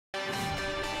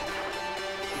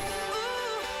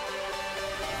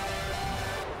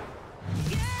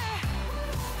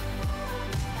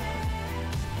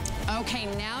Okay,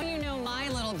 now you know my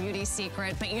little beauty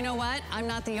secret, but you know what? I'm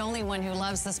not the only one who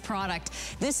loves this product.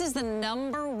 This is the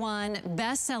 #1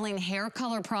 best-selling hair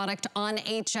color product on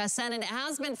HSN, and it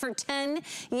has been for 10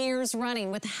 years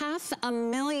running with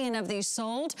 500,000 of these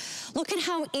sold. Look at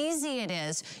how easy it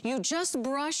is. You just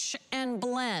brush and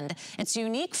blend. Its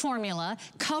unique formula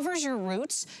covers your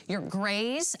roots, your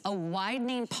grays, a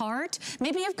widening part.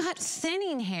 Maybe you've got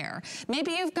thinning hair.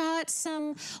 Maybe you've got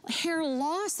some hair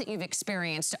loss that you've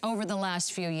experienced over the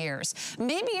last few years.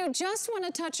 Maybe you just want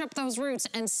to touch up those roots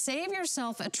and save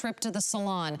yourself a trip to the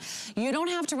salon. You don't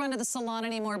have to run to the salon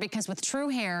anymore because with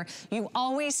TRUHAIR, you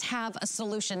always have a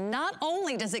solution. Not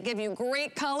only does it give you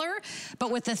great color,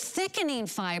 but with the thickening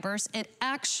fibers, it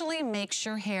actually makes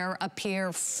your hair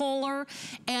appear fuller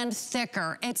and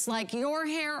thicker. It's like your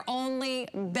hair, only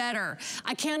better.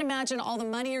 I can't imagine all the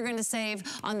money you're going to save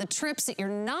on the trips that you're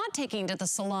not taking to the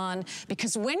salon,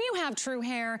 because when you have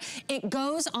TRUHAIR, it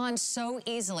goes on so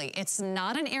easily. It's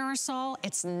not an aerosol,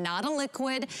 it's not a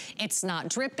liquid, it's not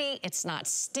drippy, it's not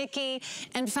sticky.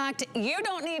 In fact, you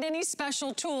don't need any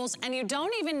special tools, and you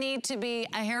don't even need to be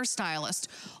a hairstylist.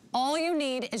 All you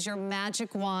need is your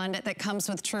magic wand that comes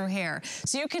with TRUHAIR.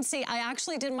 So you can see, I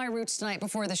actually did my roots tonight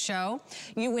before the show.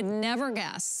 You would never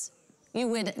guess. You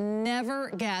would never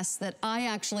guess that I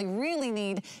actually really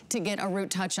need to get a root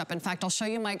touch-up. In fact, I'll show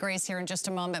you my grays here in just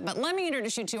a moment, but let me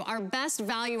introduce you to our best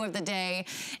value of the day.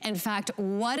 In fact,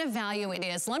 what a value it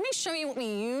is. Let me show you what we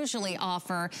usually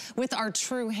offer with our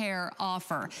TRUHAIR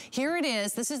offer. Here it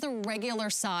is. This is the regular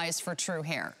size for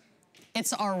TRUHAIR.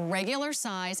 It's our regular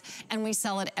size, and we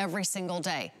sell it every single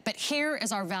day. But here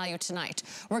is our value tonight.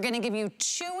 We're gonna give you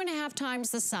 2.5 times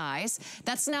the size.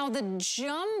 That's now the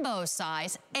jumbo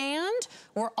size, and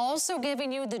we're also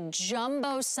giving you the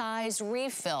jumbo size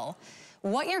refill.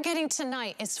 What you're getting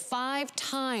tonight is 5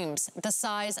 times the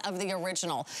size of the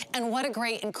original. And what a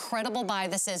great, incredible buy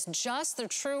this is. Just the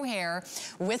TRUHAIR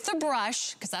with the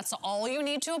brush, because that's all you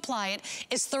need to apply it,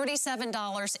 is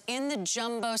 $37 in the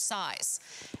jumbo size.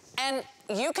 And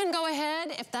you can go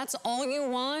ahead, if that's all you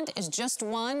want, is just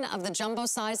one of the jumbo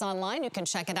size online. You can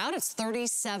check it out, it's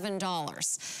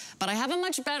 $37. But I have a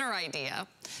much better idea,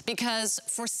 because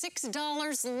for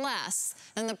 $6 less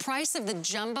than the price of the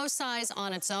jumbo size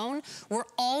on its own, we're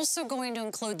also going to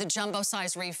include the jumbo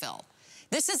size refill.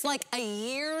 This is like a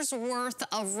year's worth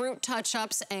of root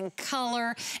touch-ups and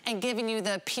color and giving you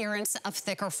the appearance of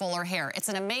thicker, fuller hair. It's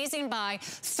an amazing buy.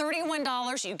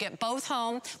 $31, you get both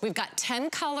home. We've got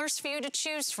 10 colors for you to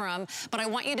choose from, but I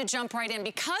want you to jump right in.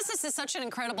 Because this is such an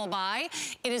incredible buy,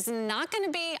 it is not gonna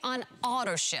be on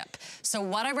auto ship. So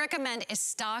what I recommend is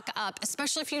stock up,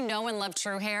 especially if you know and love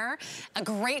TRUHAIR. A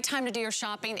great time to do your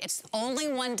shopping. It's only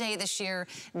one day this year.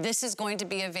 This is going to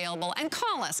be available. And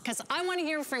call us, because I wanna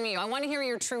hear from you. I wanna hear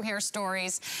your TRUHAIR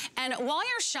stories. And while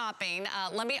you're shopping,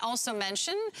 let me also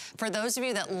mention, for those of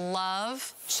you that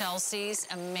love Chelsea's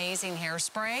amazing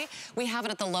hairspray, we have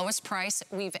it at the lowest price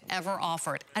we've ever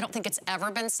offered. I don't think it's ever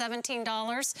been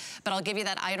 $17, but I'll give you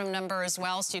that item number as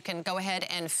well, so you can go ahead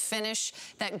and finish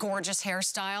that gorgeous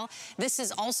hairstyle. This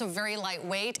is also very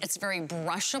lightweight. It's very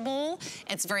brushable.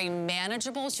 It's very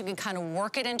manageable, so you can kind of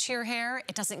work it into your hair.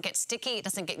 It doesn't get sticky. It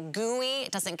doesn't get gooey.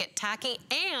 It doesn't get tacky.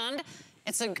 And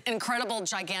it's an incredible,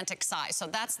 gigantic size. So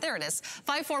there it is.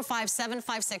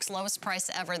 545756, lowest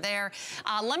price ever there.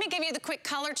 Let me give you the quick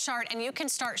color chart, and you can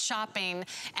start shopping.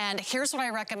 And here's what I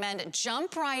recommend.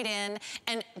 Jump right in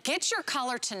and get your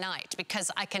color tonight, because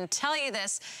I can tell you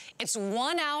this, it's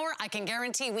 1 hour. I can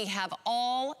guarantee we have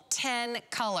all 10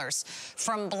 colors,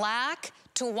 from black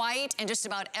to white and just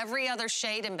about every other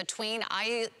shade in between.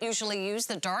 I usually use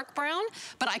the dark brown,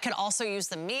 but I could also use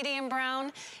the medium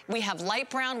brown. We have light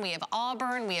brown, we have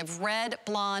auburn, we have red,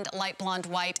 blonde, light blonde,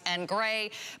 white, and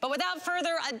gray. But without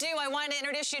further ado, I want to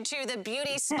introduce you to the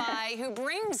beauty spy who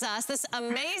brings us this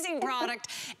amazing product.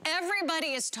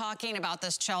 Everybody is talking about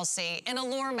this, Chelsea, in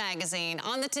Allure magazine,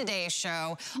 on the Today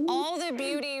Show, all the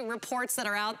beauty reports that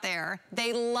are out there.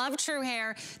 They love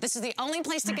TRUHAIR. This is the only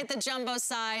place to get the jumbo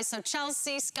size. So Chelsea,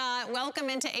 Scott, welcome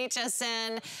into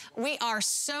HSN. We are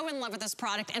so in love with this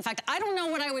product. In fact, I don't know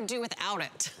what I would do without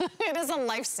it. It is a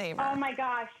lifesaver. Oh my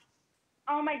gosh.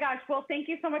 Oh my gosh. Well, thank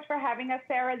you so much for having us,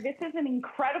 Sarah. This is an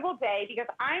incredible day, because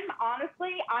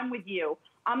I'm with you.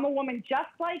 I'm a woman just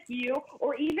like you,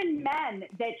 or even men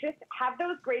that just have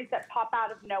those grays that pop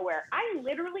out of nowhere. I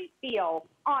literally feel,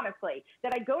 honestly,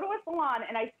 that I go to a salon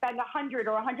and I spend $100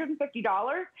 or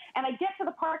 $150, and I get to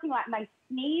the parking lot and I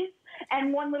sneeze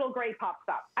and one little gray pops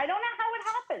up. I don't know how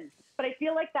it happens, but I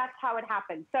feel like that's how it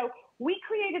happened. So we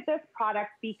created this product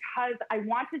because I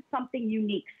wanted something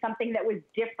unique, something that was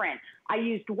different. I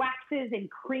used waxes and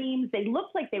creams. They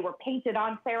looked like they were painted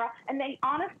on, Sarah, and they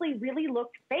honestly really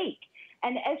looked fake.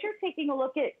 And as you're taking a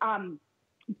look at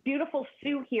beautiful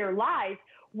Sue here live,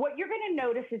 what you're going to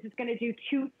notice is it's going to do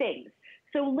two things.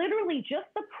 So literally just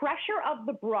the pressure of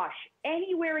the brush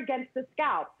anywhere against the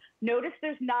scalp. Notice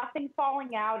there's nothing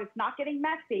falling out. It's not getting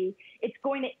messy. It's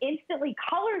going to instantly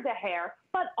color the hair,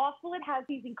 but also it has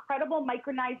these incredible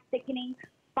micronized thickening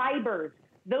fibers.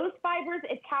 Those fibers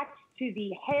attach to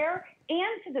the hair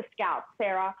and to the scalp,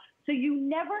 Sarah. So you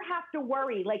never have to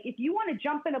worry. Like if you want to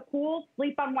jump in a pool,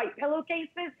 sleep on white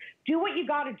pillowcases, do what you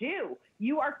got to do.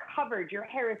 You are covered. Your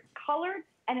hair is colored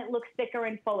and it looks thicker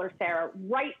and fuller, Sarah,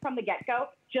 right from the get-go,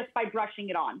 just by brushing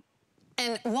it on.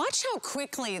 And watch how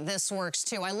quickly this works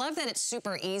too. I love that it's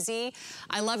super easy.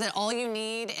 I love that all you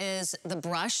need is the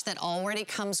brush that already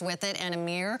comes with it and a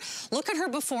mirror. Look at her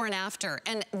before and after.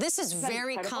 And this is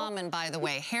very common, by the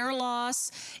way. Hair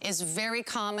loss is very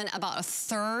common. About a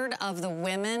third of the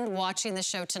women watching the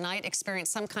show tonight experience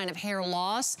some kind of hair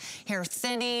loss, hair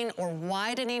thinning or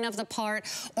widening of the part,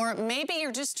 or maybe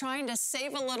you're just trying to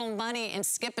save a little money and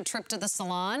skip a trip to the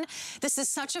salon. This is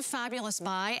such a fabulous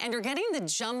buy, and you're getting the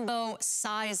jumbo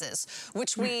sizes,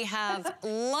 which we have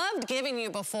loved giving you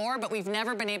before, but we've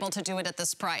never been able to do it at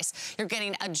this price. You're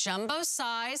getting a jumbo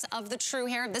size of the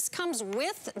TRUHAIR. This comes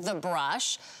with the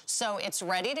brush, so it's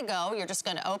ready to go. You're just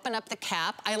going to open up the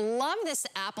cap. I love this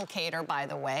applicator, by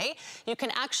the way. You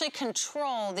can actually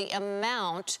control the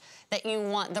amount that you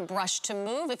want the brush to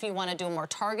move. If you want to do a more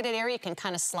targeted area, you can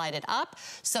kind of slide it up.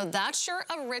 So that's your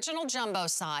original jumbo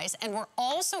size, and we're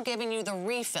also giving you the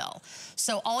refill.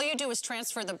 So all you do is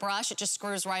transfer the brush. It just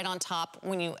screws right on top.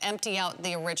 When you empty out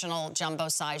the original jumbo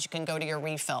size, you can go to your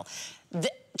refill.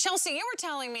 Chelsea, you were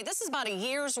telling me this is about a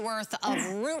year's worth of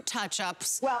root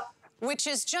touch-ups, which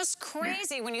is just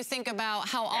crazy when you think about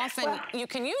how often you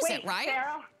can use it, right?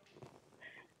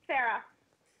 Sarah,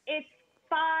 it's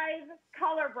 5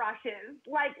 color brushes.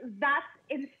 Like, that's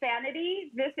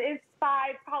insanity. This is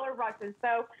 5 color brushes.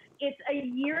 So it's a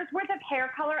year's worth of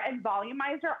hair color and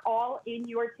volumizer all in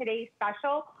your today's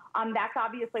special. That's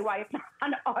obviously why it's not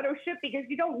on auto ship, because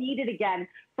you don't need it again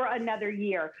for another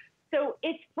year. So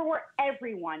it's for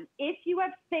everyone. If you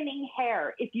have thinning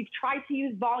hair, if you've tried to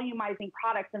use volumizing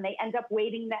products and they end up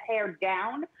weighting the hair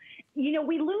down, you know,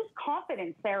 we lose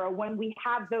confidence, Sarah, when we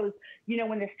have those, you know,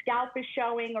 when the scalp is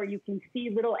showing or you can see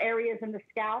little areas in the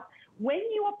scalp. When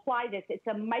you apply this, it's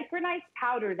a micronized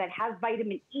powder that has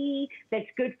vitamin E that's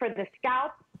good for the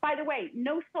scalp. By the way,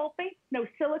 no sulfates, no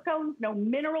silicones, no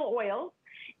mineral oils.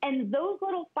 And those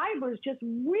little fibers just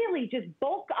really just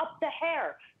bulk up the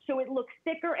hair so it looks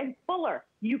thicker and fuller.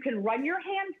 You can run your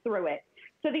hands through it.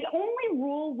 So the only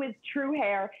rule with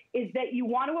TRUHAIR is that you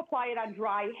want to apply it on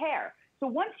dry hair. So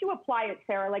once you apply it,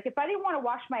 Sarah, like if I didn't want to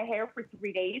wash my hair for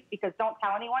 3 days, because don't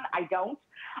tell anyone, I don't,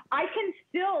 I can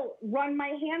still run my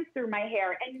hands through my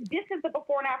hair. And this is the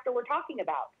before and after we're talking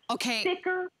about. Okay.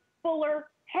 Thicker, fuller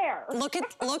hair. Look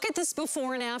at this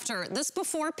before and after. This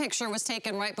before picture was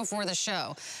taken right before the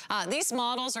show. These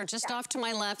models are just off to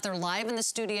my left. They're live in the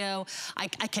studio. I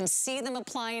can see them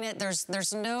applying it.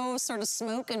 There's no sort of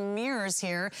smoke and mirrors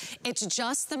here. It's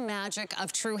just the magic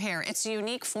of TRUHAIR. It's a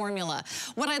unique formula.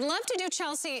 What I'd love to do,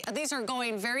 Chelsea, these are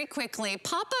going very quickly.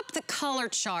 Pop up the color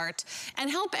chart and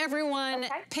help everyone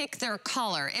pick their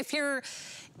color. If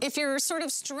you're sort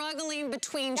of struggling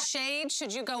between shades,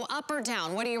 should you go up or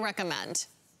down? What do you recommend?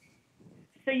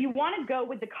 So you want to go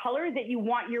with the color that you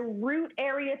want your root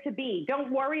area to be.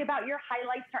 Don't worry about your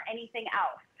highlights or anything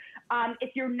else.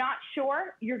 If you're not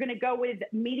sure, you're going to go with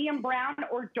medium brown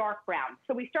or dark brown.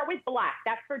 So we start with black.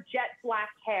 That's for jet black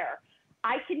hair.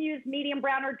 I can use medium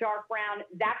brown or dark brown.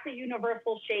 That's a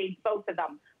universal shade, both of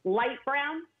them. Light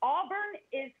brown. Auburn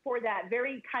is for that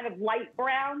very kind of light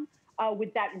brown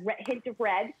with that hint of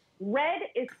red. Red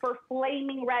is for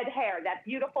flaming red hair, that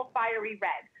beautiful fiery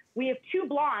red. We have 2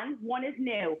 blondes, one is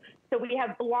new. So we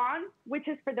have blonde, which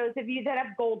is for those of you that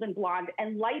have golden blonde,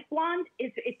 and light blonde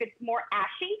is if it's more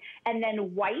ashy, and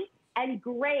then white and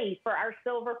gray for our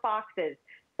silver foxes.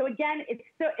 So again, it's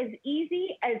so as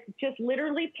easy as just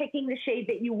literally picking the shade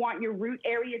that you want your root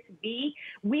area to be.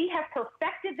 We have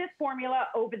perfected this formula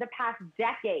over the past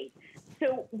decade.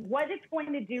 So what it's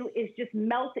going to do is just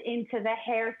melt into the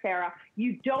hair, Sarah.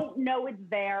 You don't know it's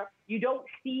there. You don't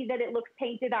see that it looks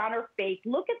painted on or fake.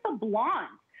 Look at the blonde.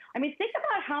 I mean, think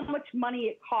about how much money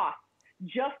it costs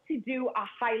just to do a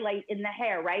highlight in the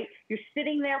hair, right? You're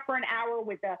sitting there for an hour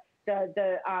with the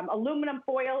aluminum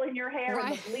foil in your hair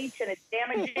and the bleach, and it's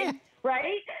damaging,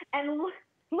 right? And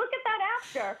look at that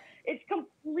after. It's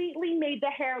completely made the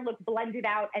hair look blended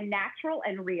out and natural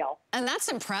and real. And that's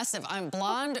impressive.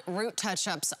 Blonde root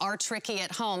touch-ups are tricky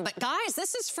at home. But guys,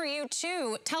 this is for you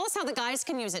too. Tell us how the guys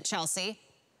can use it, Chelsea.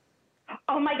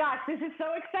 Oh my gosh, this is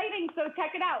so exciting. So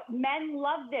check it out. Men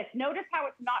love this. Notice how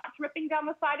it's not dripping down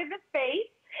the side of his face.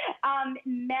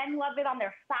 Men love it on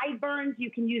their sideburns.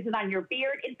 You can use it on your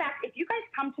beard. In fact, if you guys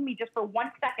come to me just for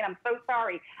 1 second, I'm so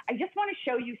sorry. I just want to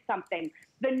show you something.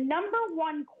 The number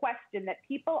one question that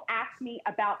people ask me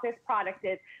about this product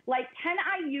is, like, can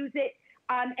I use it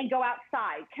and go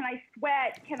outside? Can I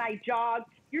sweat? Can I jog?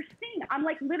 You're seeing, I'm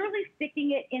like literally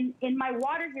sticking it in my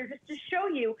water here just to show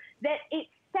you that it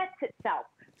sets itself.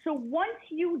 So once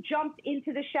you jump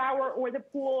into the shower or the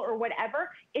pool or whatever,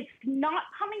 it's not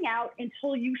coming out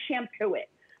until you shampoo it.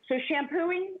 So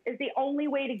shampooing is the only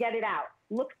way to get it out.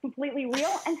 Looks completely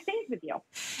real and stays with you.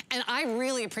 And I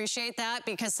really appreciate that,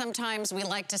 because sometimes we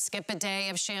like to skip a day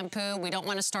of shampoo. We don't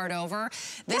want to start over.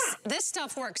 This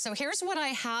stuff works. So here's what I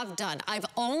have done. I've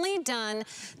only done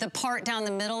the part down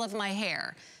the middle of my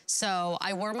hair. So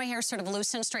I wore my hair sort of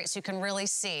loose and straight so you can really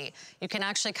see. You can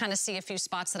actually kind of see a few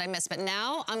spots that I missed. But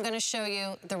now I'm going to show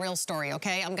you the real story,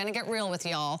 okay? I'm going to get real with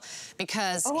y'all,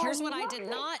 because here's what I did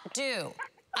not do.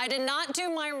 I did not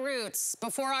do my roots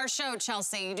before our show,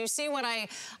 Chelsea. You do see what I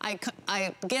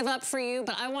give up for you,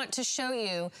 but I want to show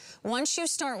you, once you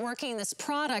start working this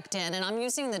product in, and I'm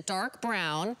using the dark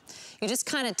brown, you just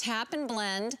kind of tap and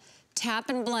blend,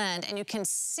 and you can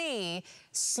see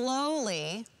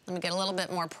slowly, let me get a little bit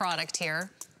more product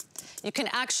here, you can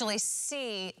actually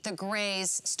see the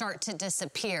grays start to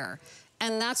disappear.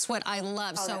 And that's what I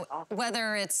love. So awesome.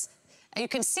 Whether it's, you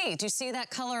can see, do you see that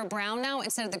color of brown now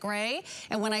instead of the gray?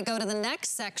 And when I go to the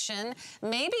next section,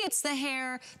 maybe it's the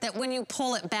hair that when you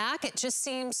pull it back, it just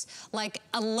seems like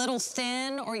a little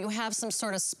thin, or you have some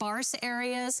sort of sparse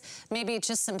areas. Maybe it's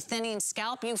just some thinning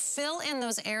scalp. You fill in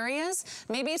those areas.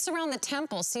 Maybe it's around the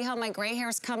temple. See how my gray hair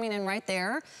is coming in right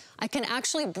there? I can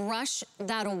actually brush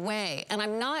that away. And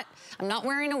I'm not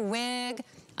wearing a wig.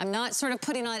 I'm not sort of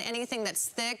putting on anything that's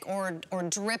thick or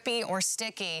drippy or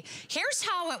sticky. Here's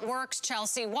how it works,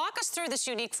 Chelsea. Walk us through this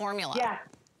unique formula. Yeah.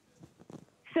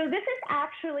 So this is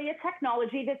actually a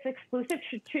technology that's exclusive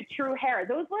to TRUHAIR.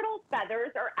 Those little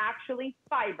feathers are actually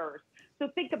fibers. So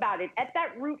think about it. At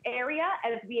that root area,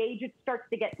 as we age, it starts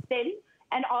to get thin.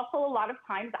 And also a lot of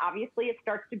times, obviously, it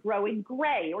starts to grow in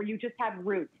gray, or you just have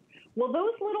roots. Well,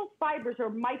 those little fibers are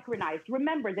micronized.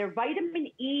 Remember, they're vitamin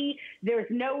E. There's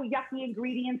no yucky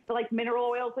ingredients like mineral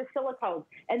oils or silicones.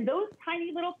 And those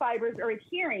tiny little fibers are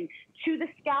adhering to the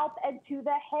scalp and to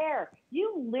the hair.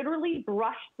 You literally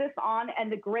brush this on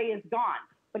and the gray is gone.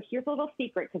 But here's a little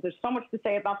secret, because there's so much to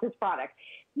say about this product.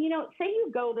 You know, say you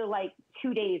go to like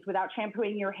 2 days without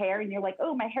shampooing your hair and you're like,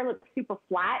 oh, my hair looks super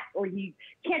flat, or you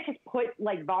can't just put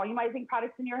like volumizing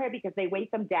products in your hair because they weight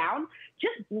them down.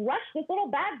 Just brush this little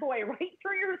bad boy right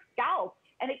through your scalp,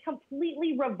 and it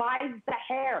completely revives the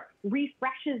hair,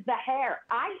 refreshes the hair.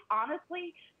 I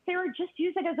honestly, Sarah, just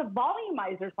use it as a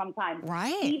volumizer sometimes.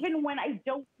 Right. Even when I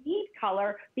don't need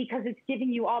color, because it's giving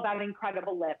you all that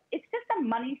incredible lift. It's just a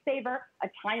money saver, a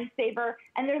time saver,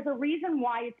 and there's a reason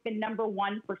why it's been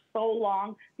 #1 for so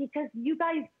long, because you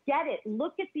guys get it.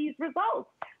 Look at these results.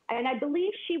 And I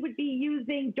believe she would be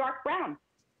using dark brown.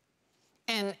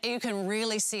 And you can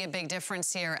really see a big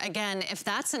difference here. Again, if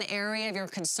that's an area of your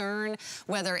concern,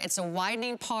 whether it's a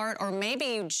widening part or maybe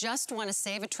you just want to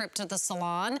save a trip to the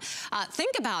salon,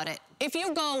 think about it. If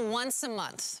you go once a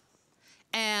month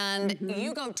and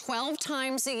you go 12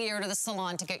 times a year to the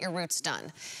salon to get your roots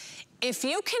done, if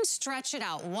you can stretch it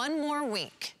out one more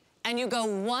week and you go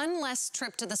one less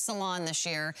trip to the salon this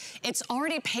year, it's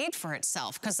already paid for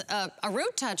itself, because a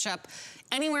root touch-up,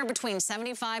 anywhere between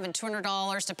 $75 and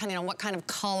 $200, depending on what kind of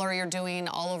color you're doing,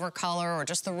 all over color or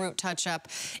just the root touch-up,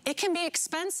 it can be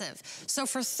expensive. So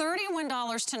for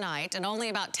 $31 tonight and only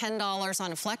about $10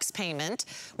 on a flex payment,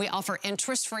 we offer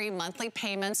interest-free monthly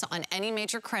payments on any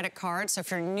major credit card. So if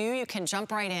you're new, you can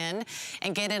jump right in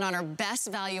and get in on our best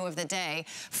value of the day.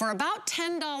 For about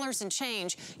 $10 and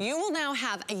change, you will now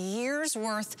have a year's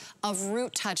worth of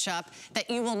root touch-up that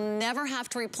you will never have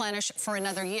to replenish for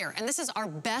another year. And this is our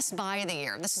best buy of the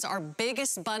year. This is our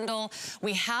biggest bundle.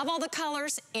 We have all the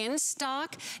colors in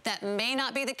stock. That may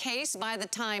not be the case by the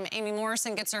time Amy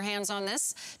Morrison gets her hands on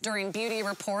this during Beauty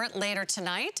Report later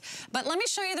tonight. But let me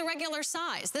show you the regular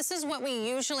size. This is what we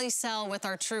usually sell with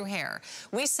our TRUHAIR.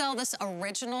 We sell this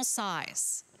original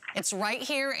size. It's right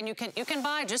here, and you can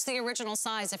buy just the original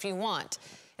size if you want.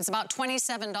 It's about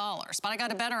 $27, but I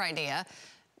got a better idea.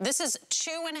 This is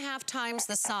 2.5 times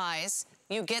the size.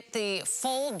 you get the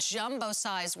full jumbo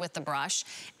size with the brush,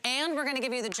 and we're gonna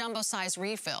give you the jumbo size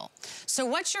refill. So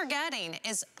what you're getting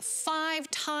is 5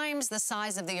 times the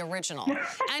size of the original.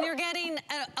 And you're getting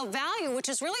a value which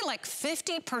is really like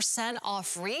 50%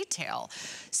 off retail.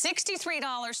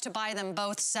 $63 to buy them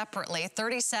both separately,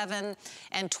 $37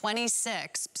 and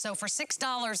 $26. So for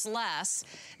 $6 less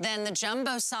than the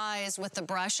jumbo size with the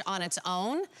brush on its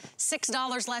own,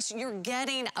 $6 less, you're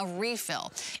getting a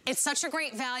refill. It's such a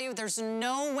great value. There's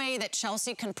no way that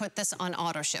Chelsea can put this on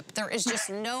auto ship. There is just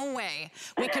no way.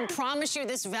 We can promise you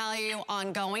this value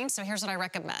ongoing, so here's what I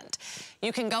recommend.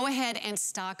 You can go ahead and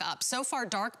stock up. So far,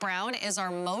 dark brown is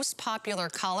our most popular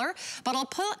color, but I'll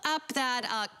put up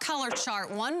that color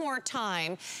chart one more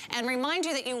time and remind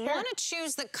you that you want to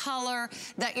choose the color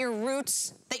that you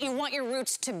want your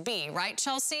roots to be, right,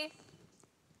 Chelsea?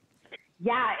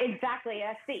 Yeah, exactly.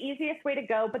 That's the easiest way to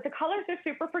go. But the colors are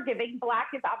super forgiving. Black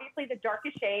is obviously the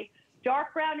darkest shade.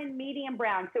 Dark brown and medium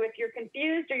brown. So if you're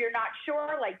confused or you're not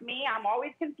sure, like me, I'm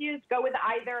always confused, go with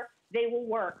either. They will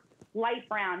work. Light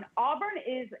brown. Auburn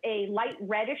is a light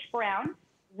reddish brown.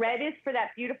 Red is for that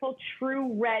beautiful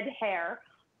true red hair.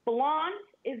 Blonde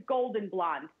is golden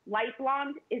blonde. Light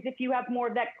blonde is if you have more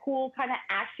of that cool kind of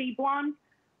ashy blonde.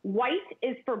 White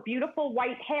is for beautiful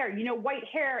white hair. You know, white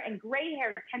hair and gray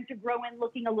hair tend to grow in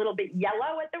looking a little bit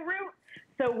yellow at the root.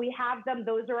 So we have them.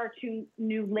 Those are our 2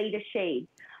 new latest shades.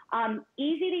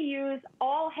 Easy to use,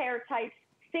 all hair types,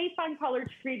 safe on color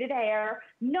treated hair,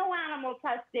 no animal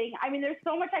testing. I mean, there's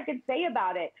so much I could say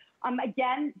about it.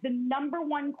 Again, the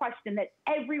 #1 question that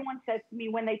everyone says to me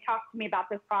when they talk to me about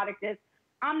this product is,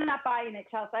 I'm not buying it,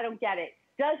 Chelsea. I don't get it.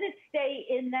 Does it stay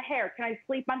in the hair? Can I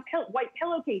sleep on white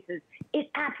pillowcases?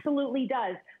 It absolutely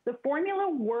does. The formula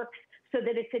works so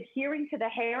that it's adhering to the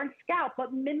hair and scalp,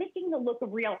 but mimicking the look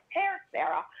of real hair,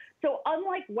 Sarah. So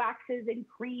unlike waxes and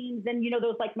creams and, you know,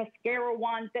 those like mascara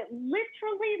ones that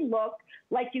literally look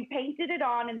like you painted it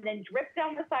on and then drip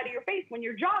down the side of your face when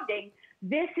you're jogging,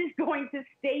 this is going to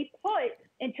stay put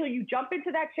until you jump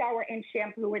into that shower and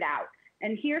shampoo it out.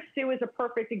 And here, Sue, is a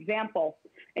perfect example.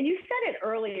 And you said it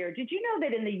earlier. Did you know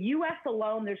that in the U.S.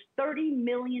 alone, there's 30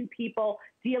 million people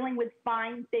dealing with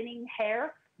fine, thinning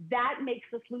hair? That makes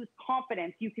us lose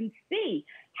confidence. You can see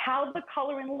how the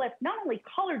color and lift not only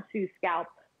colored Sue's scalp,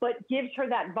 but gives her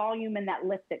that volume and that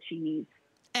lift that she needs.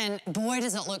 And boy,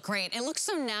 does it look great. It looks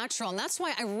so natural, and that's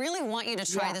why I really want you to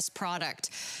try this product.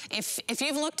 If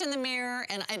you've looked in the mirror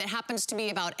and it happens to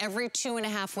be about every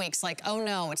 2.5 weeks, like, oh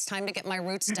no, it's time to get my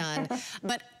roots done.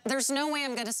 But there's no way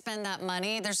I'm gonna spend that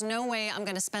money. There's no way I'm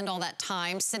gonna spend all that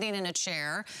time sitting in a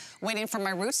chair, waiting for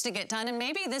my roots to get done. And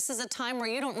maybe this is a time where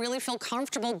you don't really feel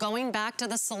comfortable going back to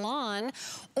the salon,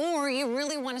 or you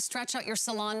really wanna stretch out your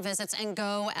salon visits and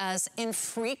go as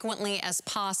infrequently as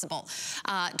possible.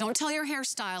 Don't tell your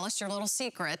hairstylist your little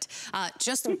secret.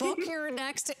 Just book your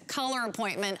next color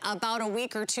appointment about a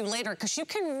week or 2 later, because you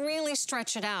can really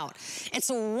stretch it out. It's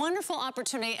a wonderful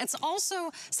opportunity. It's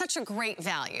also such a great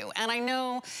value. And I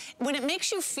know when it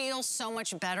makes you feel so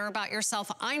much better about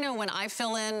yourself, I know when I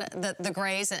fill in the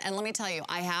grays, and let me tell you,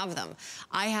 I have them.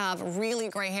 I have really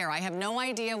gray hair. I have no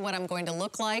idea what I'm going to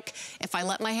look like if I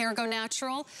let my hair go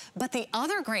natural. But the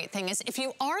other great thing is if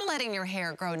you are letting your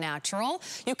hair grow natural,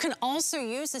 you can also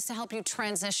use this to help you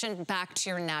transition back to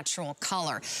your natural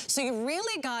color. So you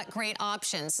really got great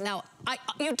options. Now,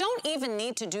 you don't even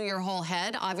need to do your whole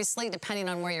head, obviously, depending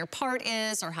on where your part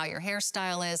is or how your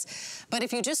hairstyle is. But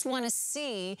if you just want to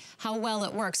see how well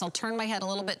it works, I'll turn my head a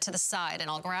little bit to the side and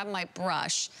I'll grab my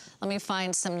brush. Let me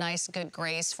find some nice, good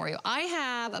grays for you. I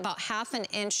have about 1/2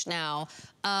 inch now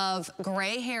of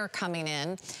gray hair coming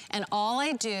in, and all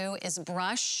I do is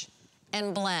brush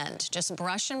and blend. Just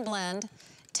brush and blend.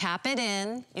 Tap it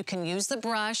in. You can use the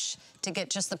brush to get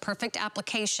just the perfect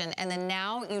application, and then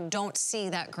now you don't see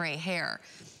that gray hair.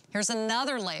 Here's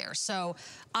another layer. So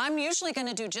I'm usually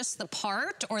gonna do just the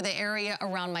part or the area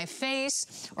around my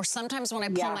face, or sometimes when I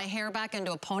pull my hair back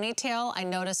into a ponytail, I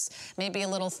notice maybe a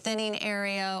little thinning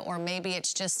area, or maybe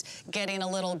it's just getting a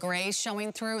little gray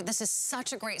showing through. This is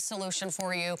such a great solution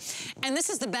for you. And this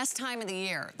is the best time of the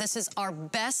year. This is our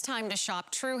best time to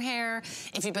shop TRUHAIR.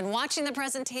 If you've been watching the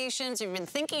presentations, you've been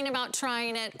thinking about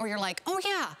trying it, or you're like, oh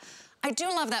yeah, I do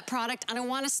love that product and I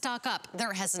want to stock up.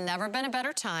 There has never been a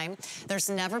better time.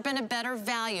 There's never been a better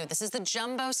value. This is the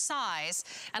jumbo size,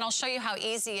 and I'll show you how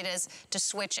easy it is to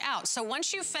switch out. So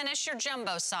once you finish your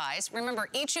jumbo size, remember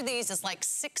each of these is like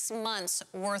 6 months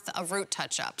worth of root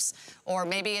touch-ups, or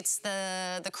maybe it's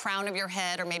the crown of your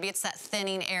head, or maybe it's that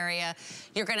thinning area.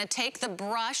 You're gonna take the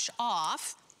brush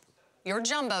off, your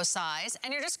jumbo size,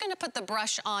 and you're just gonna put the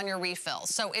brush on your refill.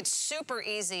 So it's super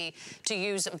easy to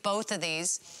use both of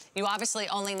these. You obviously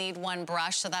only need one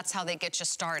brush, so that's how they get you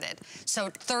started. So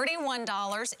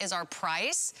 $31 is our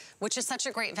price, which is such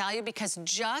a great value because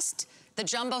just the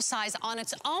jumbo size on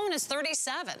its own is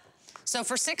 $37. So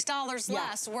for $6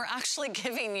 less, we're actually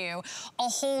giving you a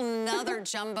whole nother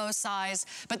jumbo size.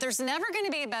 But there's never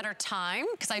gonna be a better time,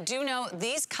 because I do know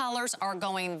these colors are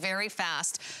going very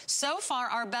fast. So far,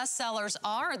 our best sellers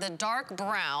are the dark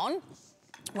brown,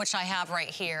 which I have right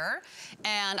here.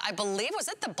 And I believe, was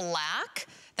it the black?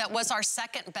 That was our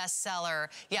second bestseller.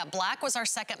 Yeah, black was our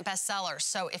second bestseller.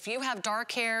 So if you have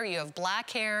dark hair, you have black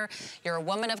hair, you're a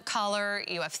woman of color,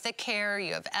 you have thick hair,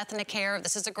 you have ethnic hair,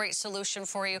 this is a great solution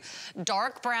for you.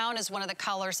 Dark brown is one of the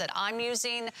colors that I'm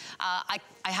using. I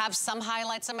have some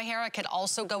highlights on my hair. I could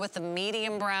also go with the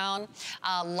medium brown.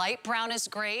 Light brown is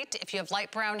great if you have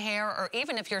light brown hair, or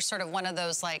even if you're sort of one of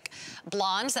those like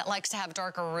blondes that likes to have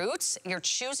darker roots. You're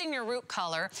choosing your root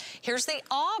color. Here's the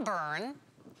auburn,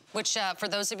 which for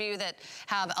those of you that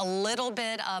have a little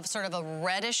bit of sort of a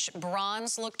reddish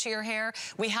bronze look to your hair,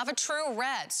 we have a true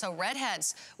red. So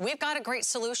redheads, we've got a great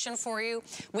solution for you.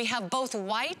 We have both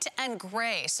white and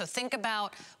gray. So think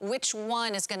about which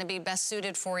one is gonna be best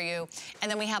suited for you.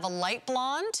 And then we have a light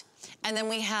blonde, and then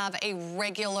we have a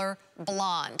regular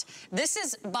blonde. This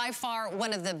is by far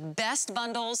one of the best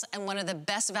bundles and one of the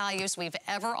best values we've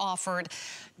ever offered.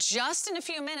 Just in a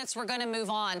few minutes, we're gonna move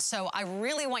on. So I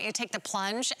really want you to take the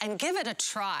plunge and give it a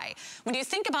try. When you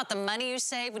think about the money you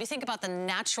save, when you think about the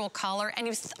natural color, and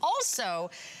you also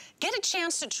get a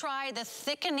chance to try the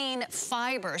thickening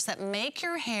fibers that make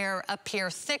your hair appear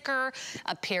thicker,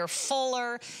 appear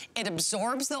fuller. It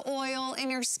absorbs the oil in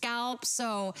your scalp.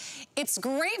 So it's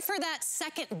great for that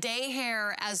second day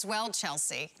hair as well,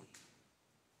 Chelsea.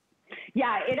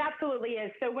 Yeah, it absolutely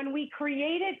is. So when we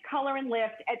created Color and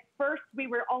Lift, at first we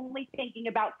were only thinking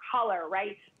about color,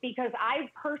 right? Because I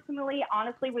personally,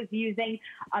 honestly, was using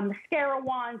mascara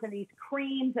wands and these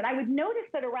creams, and I would notice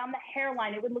that around the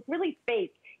hairline, it would look really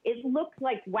fake. It looked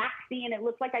like waxy, and it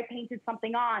looked like I painted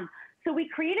something on. So we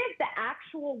created the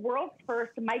actual world's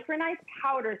first micronized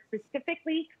powder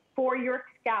specifically for your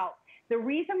scalp. The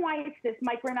reason why it's this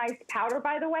micronized powder,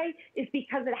 by the way, is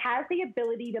because it has the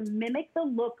ability to mimic the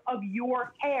look of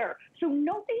your hair. So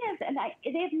nobody has,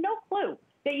 they have no clue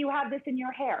that you have this in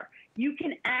your hair. You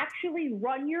can actually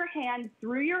run your hand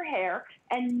through your hair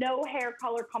and no hair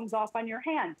color comes off on your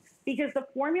hand, because the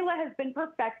formula has been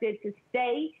perfected to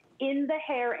stay in the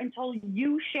hair until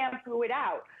you shampoo it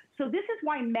out. So this is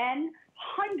why men,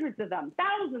 hundreds of them,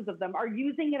 thousands of them, are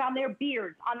using it on their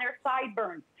beards, on their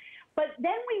sideburns. But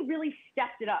then we really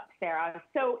stepped it up, Sarah.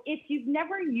 So if you've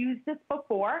never used this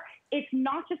before, it's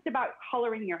not just about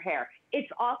coloring your hair. It's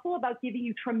also about giving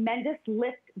you tremendous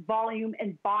lift, volume,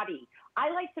 and body.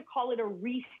 I like to call it a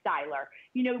restyler.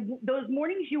 You know, those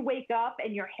mornings you wake up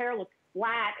and your hair looks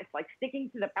flat, it's like sticking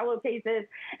to the pillowcases,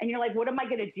 and you're like, what am I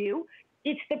gonna do?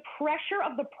 It's the pressure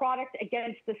of the product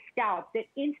against the scalp that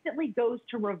instantly goes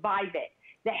to revive it.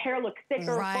 The hair looks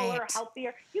thicker, fuller,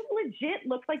 healthier. You legit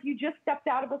look like you just stepped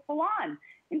out of a salon.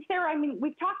 And Sarah, I mean,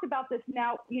 we've talked about this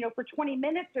now, you know, for 20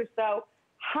 minutes or so.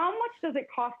 How much does it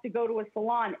cost to go to a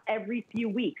salon every few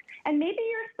weeks? And maybe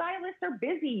your stylists are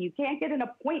busy, you can't get an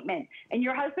appointment, and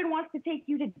your husband wants to take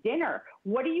you to dinner.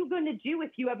 What are you going to do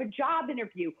if you have a job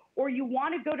interview, or you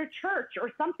want to go to church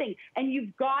or something, and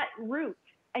you've got roots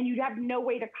and you have no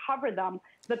way to cover them?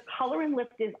 The Color and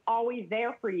Lift is always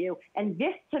there for you. And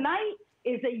this tonight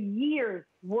is a year's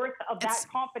worth of that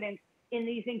confidence in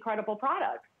these incredible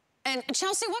products. And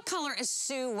Chelsea, what color is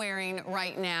Sue wearing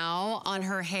right now on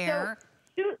her hair?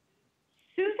 So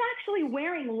Sue's actually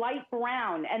wearing light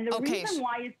brown, and the reason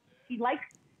why is she likes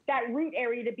that root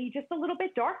area to be just a little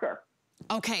bit darker.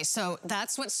 Okay, so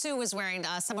that's what Sue was wearing.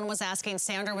 Someone was asking,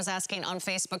 Sandra was asking on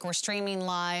Facebook. We're streaming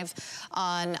live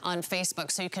on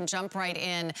Facebook, so you can jump right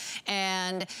in.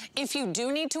 And if you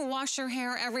do need to wash your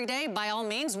hair every day, by all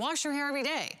means, wash your hair every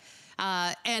day.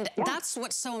 That's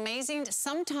what's so amazing.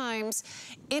 Sometimes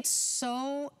it's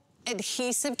so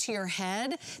adhesive to your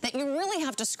head that you really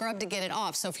have to scrub to get it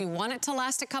off. So if you want it to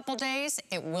last a couple days,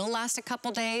 it will last a couple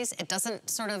days. It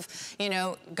doesn't sort of, you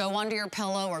know, go onto your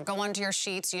pillow or go onto your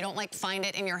sheets. You don't like find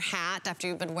it in your hat after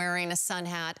you've been wearing a sun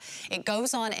hat. It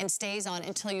goes on and stays on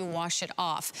until you wash it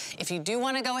off. If you do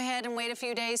want to go ahead and wait a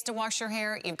few days to wash your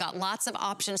hair, you've got lots of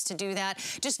options to do that.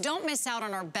 Just don't miss out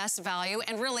on our best value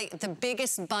and really the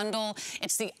biggest bundle.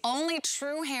 It's the only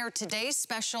True Hair Today's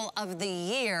Special of the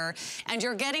year, and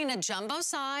you're getting a jumbo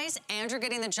size and you're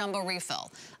getting the jumbo refill.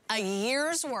 a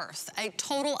year's worth, a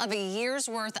total of a year's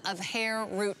worth of hair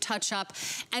root touch-up.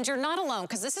 And you're not alone,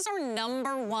 because this is our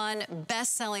 #1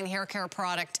 best-selling hair care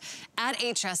product at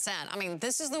HSN. I mean,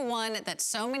 this is the one that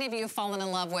so many of you have fallen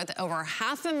in love with. Over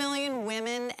 500,000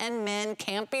 women and men,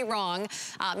 can't be wrong.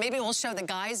 Maybe we'll show the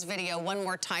guys video one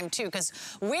more time too, because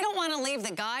we don't want to leave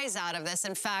the guys out of this.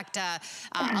 In fact, a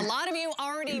lot of you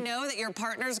already know that your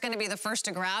partner is going to be the first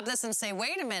to grab this and say,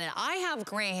 wait a minute, I have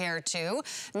gray hair too.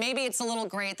 Maybe it's a little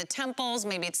gray at the temples,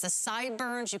 maybe it's the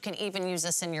sideburns. You can even use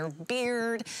this in your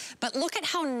beard. But look at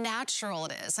how natural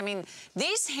it is. I mean,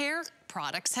 these hair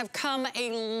products have come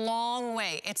a long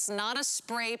way. It's not a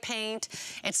spray paint.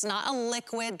 It's not a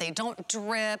liquid. They don't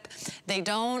drip. They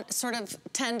don't sort of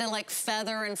tend to like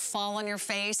feather and fall on your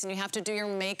face and you have to do your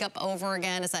makeup over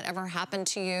again. Has that ever happened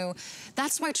to you?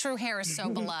 That's why TRUHAIR is so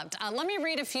beloved. Let me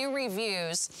read a few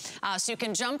reviews so you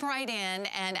can jump right in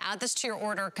and add this to your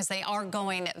order, because they are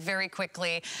going very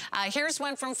quickly. Here's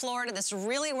one from Florida. This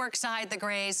really works to hide the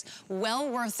grays. Well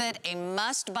worth it. A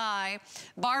must buy.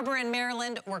 Barbara in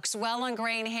Maryland, works well on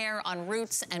grain hair, on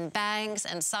roots and bangs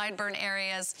and sideburn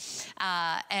areas.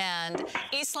 And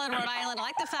Eastland, Rhode Island, I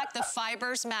like the fact the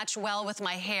fibers match well with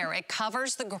my hair. It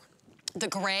covers the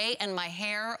gray and my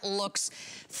hair looks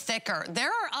thicker. There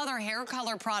are other hair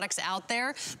color products out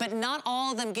there, but not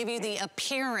all of them give you the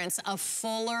appearance of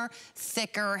fuller,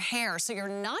 thicker hair. So you're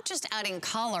not just adding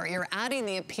color, you're adding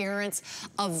the appearance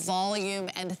of volume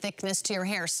and thickness to your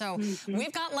hair. So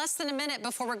we've got less than a minute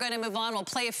before we're going to move on. We'll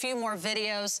play a few more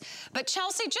videos. But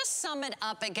Chelsea, just sum it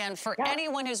up again for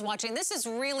anyone who's watching. This is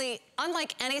really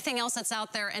unlike anything else that's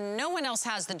out there, and no one else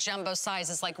has the jumbo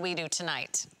sizes like we do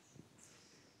tonight.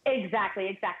 Exactly,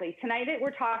 exactly. Tonight we're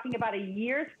talking about a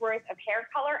year's worth of hair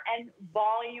color and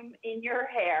volume in your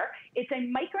hair. It's a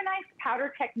micronized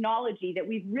powder technology that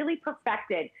we've really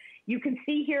perfected. You can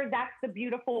see here, that's the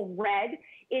beautiful red.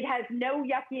 It has no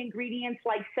yucky ingredients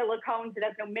like silicones. It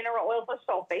has no mineral oils or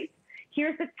sulfates.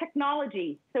 Here's the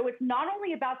technology. So it's not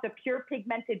only about the pure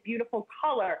pigmented, beautiful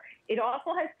color, it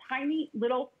also has tiny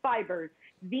little fibers.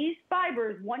 These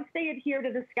fibers, once they adhere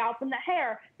to the scalp and the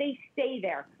hair, they stay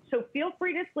there. So feel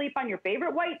free to sleep on your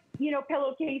favorite white,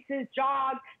 pillowcases,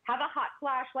 jog, have a hot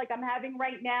flash like I'm having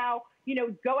right now,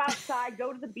 go outside,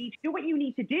 go to the beach, do what you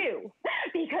need to do,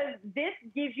 because this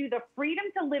gives you the freedom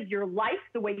to live your life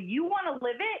the way you want to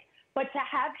live it, but to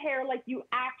have hair like you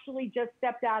actually just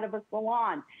stepped out of a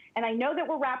salon. And I know that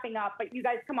we're wrapping up, but you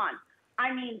guys, come on.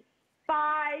 I mean,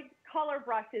 5 color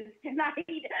brushes tonight.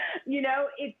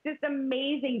 It's just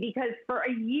amazing, because for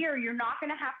a year, you're not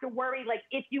going to have to worry like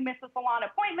if you miss a salon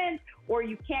appointment or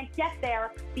you can't get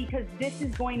there, because this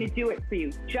is going to do it for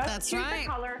you. Just choose the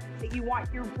color that you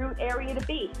want your root area to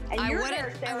be. And I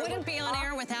wouldn't be on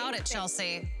air without it,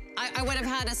 Chelsea. I would have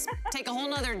had to take a whole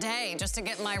nother day just to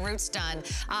get my roots done.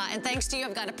 And thanks to you,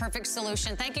 I've got a perfect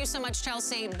solution. Thank you so much,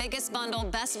 Chelsea. Biggest bundle,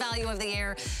 best value of the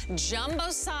year. Jumbo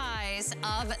size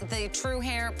of the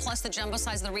TRUHAIR plus the jumbo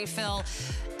size of the refill.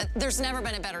 There's never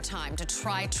been a better time to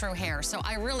try TRUHAIR. So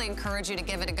I really encourage you to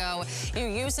give it a go. You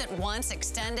use it once,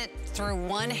 extend it through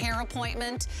 1 hair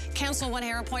appointment, cancel 1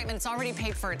 hair appointment. It's already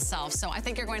paid for itself. So I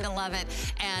think you're going to love it.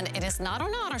 And it is not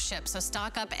on auto ship. So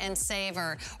stock up and save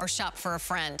or shop for a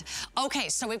friend. Okay,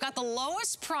 so we've got the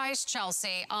lowest price,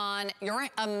 Chelsea, on your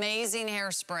amazing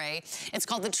hairspray. It's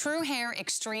called the TRUHAIR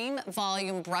Extreme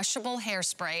Volume Brushable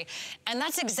Hairspray. And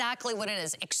that's exactly what it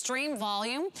is. Extreme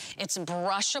volume. It's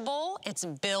brushable. It's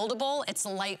buildable. It's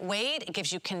lightweight. It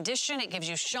gives you condition. It gives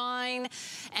you shine.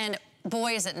 And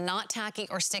boy, is it not tacky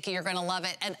or sticky. You're going to love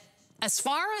it. And as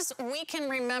far as we can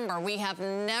remember, we have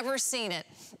never seen it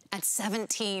at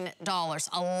 $17.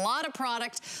 A lot of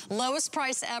product, lowest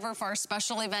price ever for our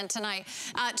special event tonight.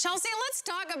 Chelsea, let's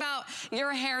talk about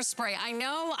your hairspray. I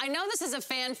know this is a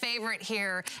fan favorite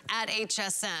here at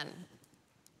HSN.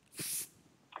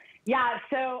 Yeah,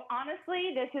 so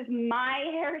honestly, this is my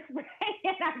hairspray,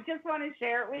 and I just want to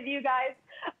share it with you guys.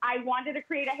 I wanted to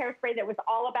create a hairspray that was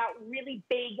all about really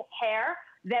big hair,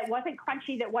 that wasn't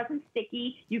crunchy, that wasn't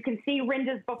sticky. You can see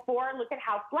Rinda's before. Look at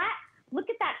how flat. Look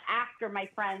at that after, my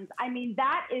friends. I mean,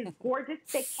 that is gorgeous,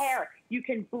 thick hair. You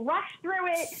can brush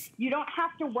through it. You don't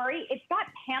have to worry. It's got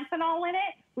panthenol in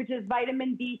it, which is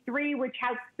vitamin B3, which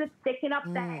helps to thicken up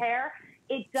the hair.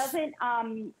 It doesn't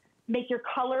make your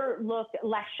color look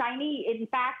less shiny. In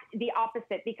fact, the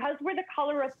opposite. Because we're the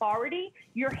color authority,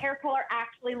 your hair color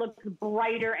actually looks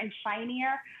brighter and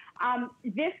shinier.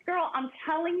 This girl, I'm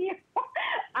telling you,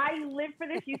 I live for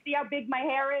this. You see how big my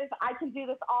hair is? I can do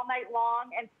this all night long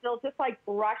and still just like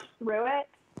brush through it,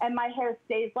 and my hair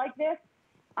stays like this.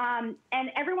 And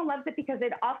everyone loves it because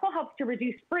it also helps to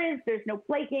reduce frizz. There's no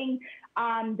flaking.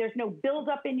 There's no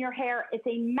buildup in your hair. It's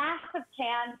a massive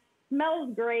can,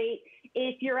 smells great.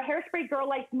 If you're a hairspray girl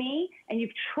like me and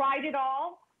you've tried it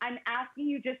all, I'm asking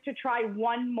you just to try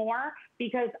one more,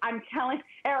 because I'm telling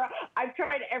Sarah, I've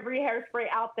tried every hairspray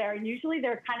out there, and usually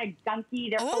they're kind of gunky.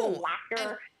 They're full of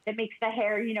lacquer that makes the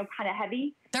hair, you know, kind of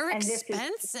heavy. They're and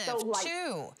expensive so light.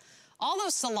 too. All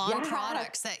those salon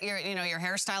products that your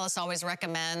hairstylist always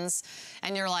recommends,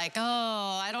 and you're like,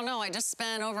 oh, I don't know, I just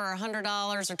spent over $100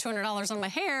 or $200 on my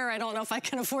hair. I don't know if I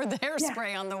can afford the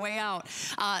hairspray on the way out.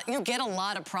 You'll get a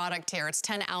lot of product here. It's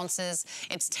 10 ounces.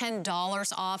 It's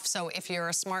 $10 off. So if you're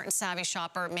a smart and savvy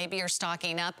shopper, maybe you're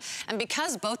stocking up. And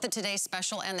because both the Today's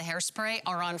Special and the hairspray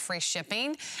are on free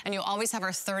shipping, and you always have our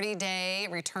 30-day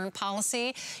return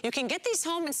policy, you can get these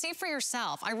home and see for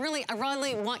yourself. I really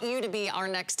want you to be our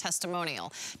next testimonial.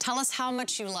 Tell us how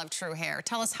much you love TRUHAIR.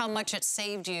 Tell us how much it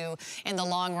saved you in the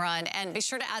long run. And be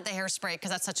sure to add the hairspray,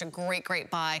 because that's such a great, great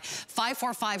buy.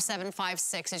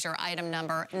 545756 is your item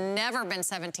number. Never been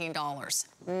 $17.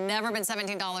 Never been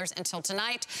 $17 until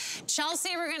tonight.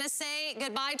 Chelsea, we're going to say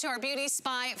goodbye to our beauty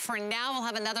spy for now. We'll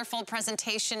have another full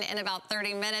presentation in about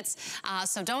 30 minutes.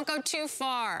 So don't go too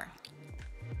far.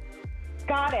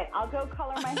 Got it. I'll go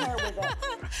color my hair with it.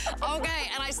 Okay,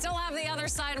 and I still have the other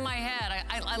side of my head.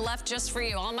 I left just for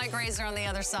you. All my grays are on the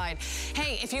other side.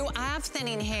 Hey, if you have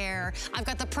thinning hair, I've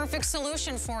got the perfect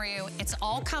solution for you. It's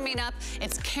all coming up.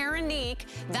 It's Keranique.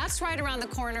 That's right around the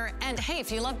corner. And hey,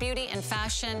 if you love beauty and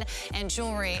fashion and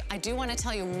jewelry, I do want to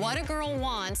tell you What a Girl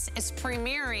Wants is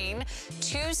premiering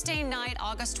Tuesday night,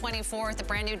 August 24th, a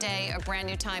brand new day, a brand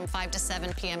new time, 5 to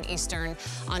 7 p.m. Eastern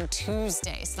on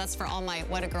Tuesday. So that's for all my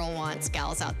What a Girl Wants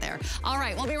gals out there. All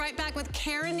right, we'll be right back with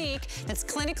Keranique, that's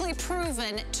clinically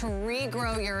proven to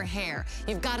regrow your hair.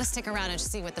 You've got to stick around and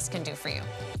see what this can do for you.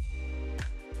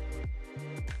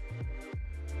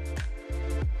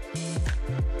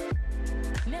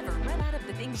 Never run out of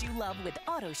the things you love with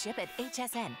AutoShip at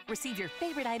HSN. Receive your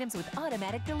favorite items with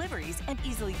automatic deliveries and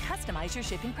easily customize your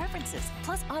shipping preferences.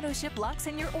 Plus, AutoShip locks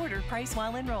in your order price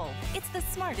while enrolled. It's the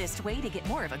smartest way to get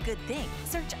more of a good thing.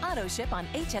 Search AutoShip on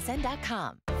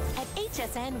hsn.com. At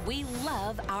HSN, we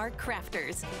love our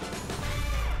crafters.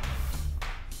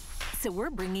 So we're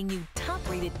bringing you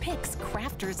top-rated picks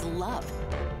crafters love.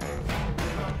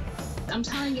 I'm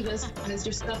telling you this because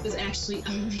your stuff is actually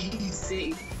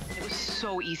amazing. It was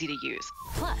so easy to use.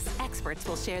 Plus, experts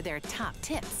will share their top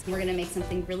tips. We're gonna make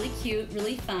something really cute,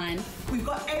 really fun. We've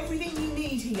got everything you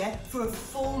need here for a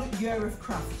full year of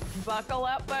craft. Buckle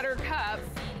up, Buttercup.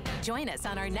 Join us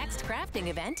on our next crafting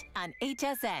event on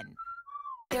HSN.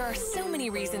 There are so many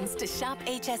reasons to shop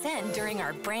HSN during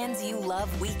our Brands You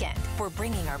Love weekend. We're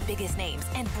bringing our biggest names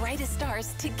and brightest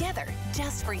stars together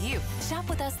just for you. Shop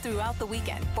with us throughout the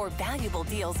weekend for valuable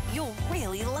deals you'll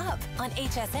really love on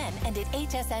HSN and at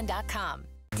hsn.com.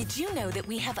 Did you know that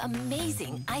we have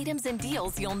amazing items and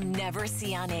deals you'll never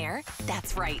see on air?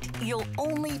 That's right, you'll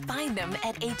only find them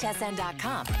at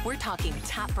hsn.com. We're talking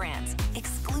top brands,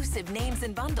 exclusive names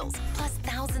and bundles, plus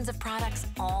thousands of products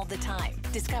all the time.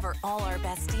 Discover all our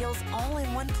best deals all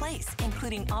in one place,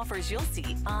 including offers you'll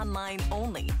see online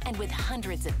only. And with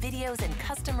hundreds of videos and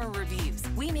customer reviews,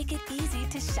 we make it easy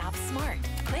to shop smart.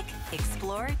 Click,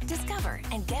 explore, discover,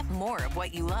 and get more of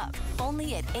what you love.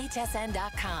 Only at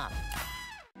hsn.com.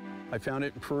 I found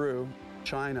it in Peru,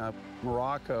 China,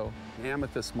 Morocco, an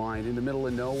amethyst mine in the middle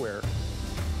of nowhere.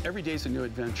 Every day's a new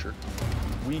adventure.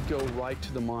 We go right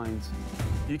to the mines.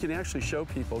 You can actually show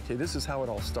people, okay, this is how it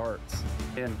all starts.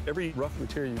 And every rough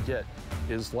material you get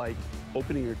is like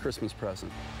opening a Christmas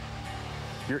present.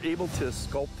 You're able to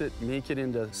sculpt it, make it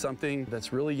into something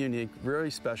that's really unique, very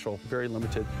special, very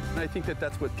limited. And I think that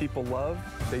that's what people love.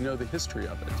 They know the history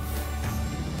of it.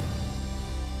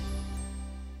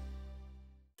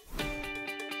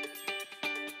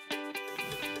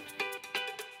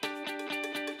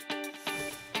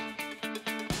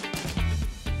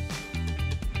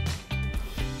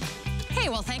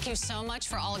 Well, thank you so much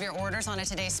for all of your orders on a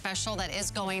Today's Special that is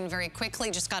going very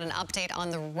quickly. Just got an update on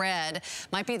the red.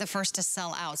 Might be the first to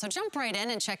sell out. So jump right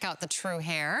in and check out the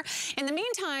TRUHAIR. In the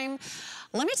meantime,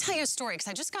 let me tell you a story, because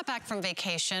I just got back from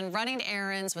vacation, running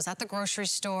errands, was at the grocery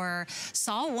store,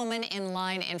 saw a woman in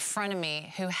line in front of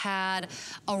me who had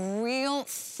a real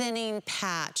thinning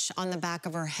patch on the back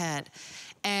of her head.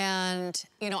 And,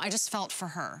 you know, I just felt for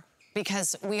her.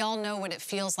 because we all know what it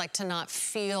feels like to not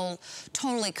feel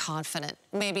totally confident,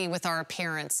 maybe with our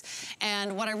appearance.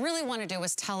 And what I really want to do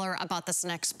is tell her about this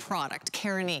next product,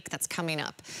 Keranique, that's coming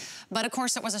up. But of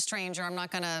course it was a stranger. I'm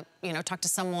not gonna, talk to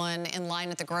someone in line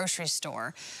at the grocery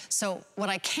store. So what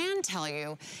I can tell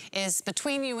you is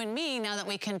between you and me, now that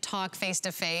we can talk face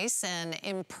to face and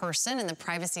in person in the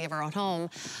privacy of our own home,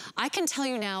 I can tell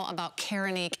you now about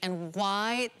Keranique and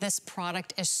why this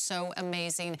product is so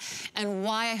amazing and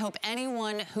why I hope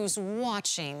anyone who's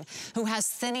watching, who has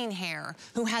thinning hair,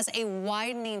 who has a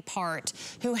widening part,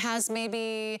 who has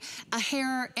maybe a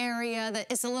hair area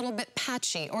that is a little bit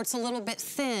patchy or it's a little bit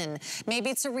thin, maybe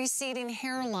it's a receding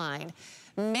hairline,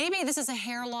 maybe this is a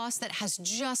hair loss that has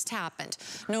just happened.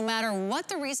 No matter what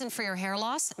the reason for your hair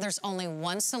loss, there's only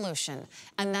one solution,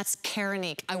 and that's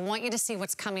Keranique. I want you to see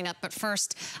what's coming up, but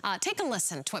first, take a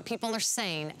listen to what people are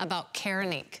saying about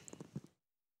Keranique.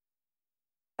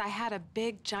 I had a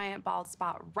big giant bald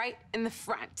spot right in the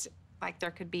front. Like there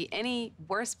could be any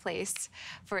worse place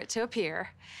for it to appear.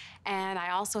 And I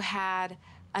also had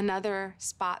another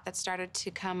spot that started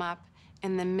to come up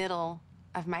in the middle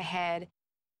of my head.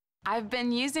 I've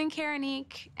been using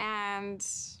Keranique and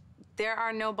there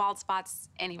are no bald spots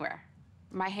anywhere.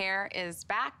 My hair is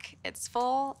back, it's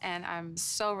full, and I'm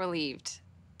so relieved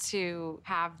to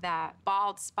have that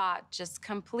bald spot just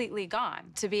completely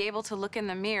gone. To be able to look in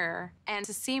the mirror and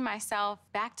to see myself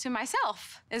back to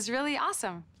myself is really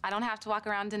awesome. I don't have to walk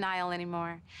around denial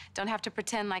anymore. Don't have to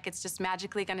pretend like it's just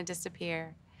magically gonna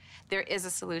disappear. There is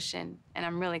a solution, and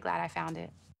I'm really glad I found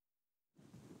it.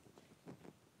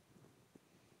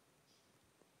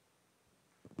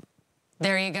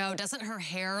 There you go. Doesn't her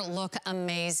hair look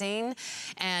amazing?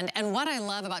 And what I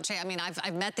love about Jay, I mean,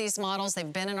 I've met these models.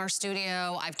 They've been in our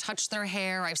studio. I've touched their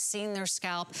hair. I've seen their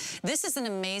scalp. This is an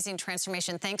amazing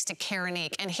transformation thanks to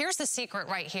Keranique. And here's the secret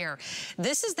right here.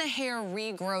 This is the hair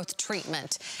regrowth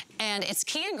treatment. And its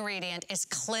key ingredient is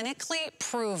clinically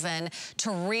proven to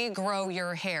regrow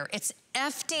your hair. It's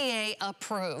FDA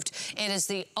approved. It is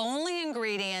the only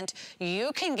ingredient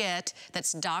you can get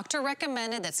that's doctor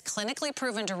recommended, that's clinically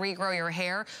proven to regrow your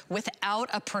hair without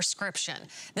a prescription.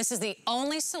 This is the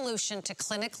only solution to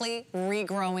clinically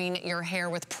regrowing your hair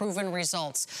with proven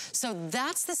results. So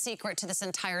that's the secret to this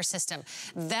entire system.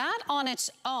 That on its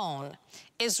own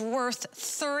is worth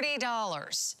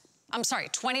 $30. I'm sorry,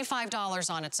 $25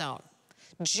 on its own.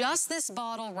 Just this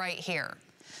bottle right here.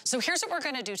 So here's what we're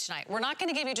gonna do tonight. We're not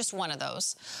gonna give you just one of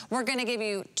those. We're gonna give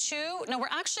you we're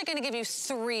actually gonna give you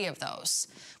 3 of those.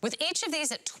 With each of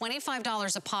these at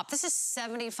 $25 a pop, this is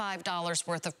 $75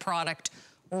 worth of product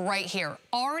right here.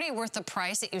 Already worth the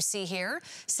price that you see here,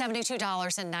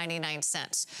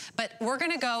 $72.99. But we're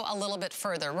gonna go a little bit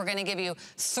further. We're gonna give you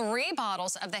 3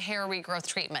 bottles of the hair regrowth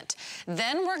treatment.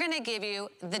 Then we're gonna give you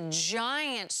the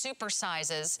giant super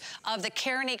sizes of the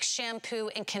Keranique shampoo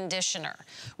and conditioner,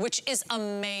 which is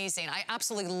amazing. I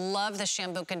absolutely love the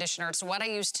shampoo conditioner. It's what I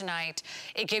use tonight.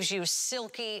 It gives you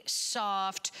silky,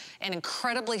 soft, and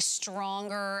incredibly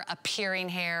stronger appearing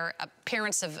hair,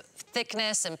 appearance of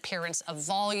thickness, appearance of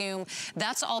volume.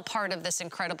 That's all part of this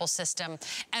incredible system.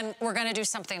 And we're gonna do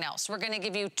something else. We're gonna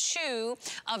give you 2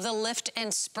 of the Lift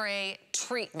and Spray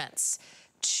treatments.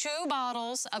 2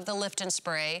 bottles of the Lift and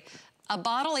Spray, a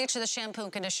bottle each of the shampoo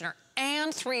and conditioner,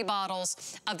 and 3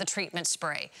 bottles of the treatment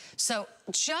spray. So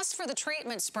just for the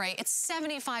treatment spray, it's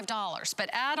 $75, but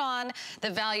add on the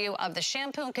value of the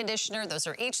shampoo and conditioner. Those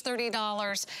are each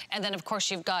 $30. And then of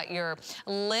course you've got your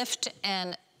Lift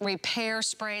and Repair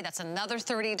spray, that's another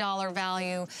 $30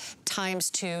 value times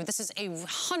 2. This is a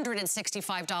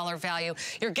 $165 value.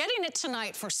 You're getting it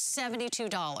tonight for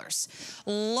 $72.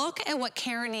 Look at what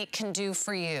Keranique can do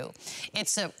for you.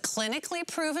 It's a clinically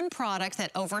proven product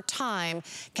that over time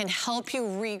can help you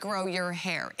regrow your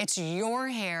hair. It's your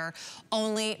hair,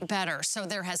 only better. So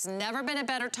there has never been a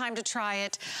better time to try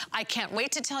it. I can't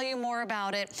wait to tell you more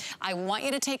about it. I want you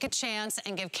to take a chance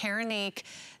and give Keranique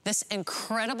this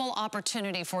incredible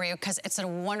opportunity for you because it's a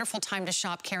wonderful time to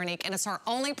shop Keranique, and it's our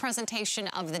only presentation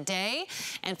of the day.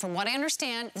 And from what I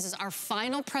understand, this is our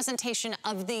final presentation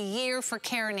of the year for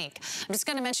Keranique. I'm just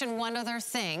gonna mention one other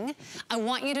thing. I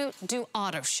want you to do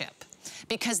auto ship,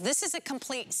 because this is a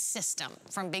complete system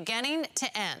from beginning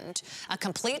to end, a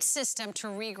complete system to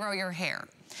regrow your hair.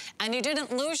 And you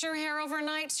didn't lose your hair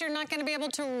overnight, so you're not gonna be able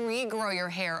to regrow your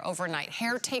hair overnight.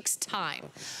 Hair takes time.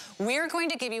 We're going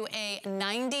to give you a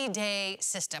 90-day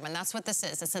system, and that's what this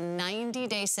is. It's a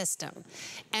 90-day system.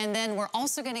 And then we're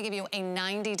also gonna give you a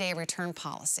 90-day return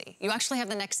policy. You actually have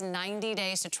the next 90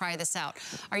 days to try this out.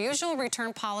 Our usual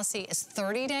return policy is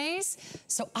 30 days,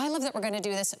 so I love that we're gonna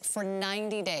do this for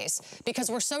 90 days. because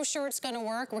we're so sure it's gonna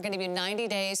work. We're gonna give you 90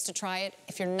 days to try it.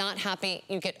 If you're not happy,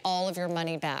 you get all of your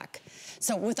money back.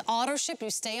 So with auto ship, you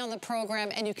stay on the program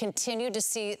and you continue to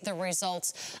see the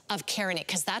results of Keranique,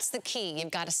 because that's the key.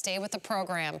 You've got to stay with the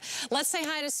program. Let's say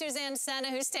hi to Suzanne Senna,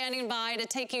 who's standing by to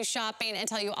take you shopping and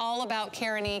tell you all about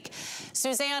Keranique.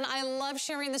 Suzanne, I love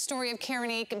sharing the story of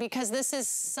Keranique because this is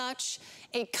such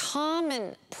a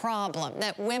common problem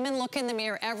that women look in the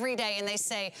mirror every day and they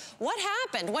say, what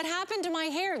happened? What happened to my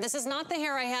hair? This is not the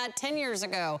hair I had 10 years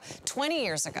ago, 20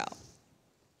 years ago.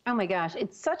 Oh my gosh,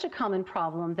 it's such a common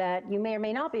problem that you may or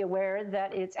may not be aware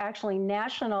that it's actually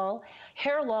National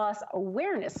Hair Loss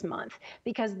Awareness Month,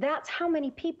 because that's how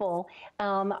many people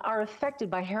are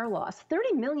affected by hair loss.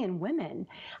 30 million women,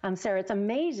 Sarah, it's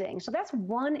amazing. So that's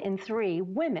 1 in 3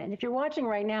 women. If you're watching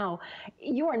right now,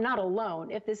 you are not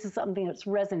alone if this is something that's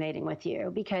resonating with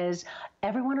you, because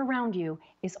everyone around you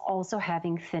is also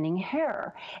having thinning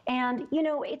hair. And you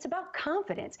know, it's about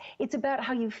confidence. It's about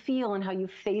how you feel and how you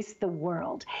face the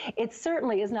world. It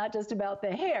certainly is not just about the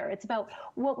hair. It's about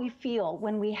what we feel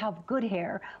when we have good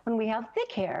hair, when we have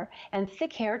thick hair, and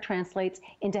thick hair translates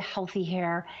into healthy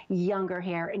hair, younger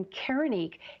hair, and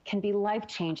Keranique can be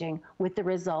life-changing with the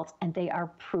results, and they are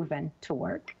proven to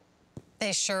work.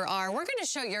 They sure are. We're going to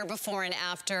show your before and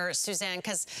after, Suzanne,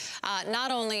 because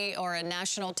not only are a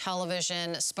national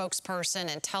television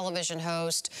spokesperson and television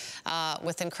host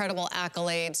with incredible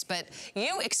accolades, but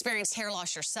you experienced hair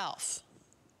loss yourself.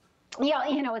 Yeah,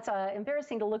 you know, it's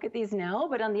embarrassing to look at these now,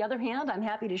 but on the other hand, I'm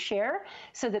happy to share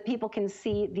so that people can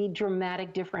see the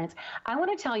dramatic difference. I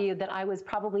want to tell you that I was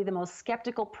probably the most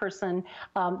skeptical person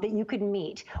that you could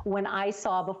meet when I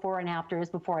saw before and afters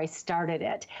before I started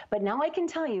it. But now I can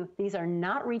tell you these are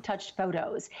not retouched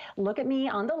photos. Look at me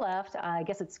on the left, I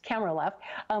guess it's camera left,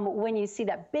 when you see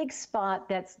that big spot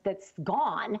that's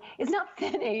gone. It's not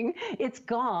thinning, it's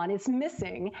gone, it's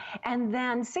missing. And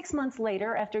then 6 months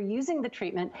later, after using the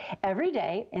treatment, every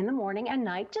day in the morning and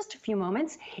night, just a few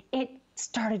moments, it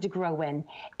started to grow in.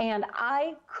 And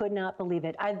I could not believe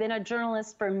it. I've been a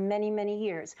journalist for many, many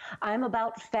years. I'm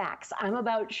about facts. I'm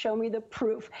about show me the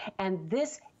proof. And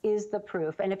this is the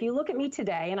proof. And if you look at me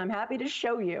today, and I'm happy to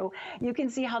show you, you can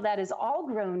see how that is all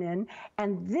grown in.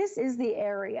 And this is the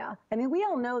area. I mean, we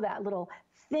all know that little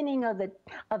thinning of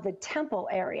the temple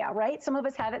area, right? Some of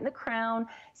us have it in the crown,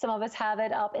 some of us have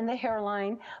it up in the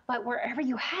hairline, but wherever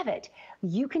you have it,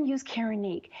 you can use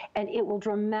Keranique and it will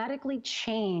dramatically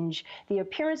change the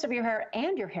appearance of your hair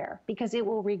and your hair because it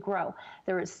will regrow.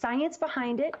 There is science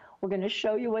behind it. We're going to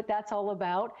show you what that's all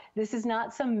about. This is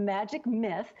not some magic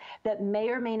myth that may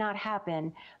or may not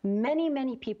happen. Many,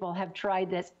 many people have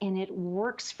tried this and it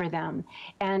works for them.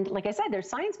 And like I said, there's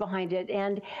science behind it,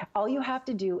 and all you have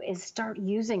to do is start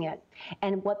using it.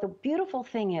 And what the beautiful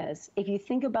thing is, if you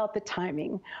think about the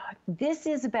timing, this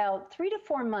is about 3 to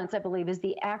 4 months, I believe, is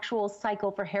the actual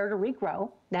cycle for hair to regrow.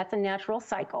 That's a natural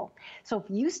cycle. So if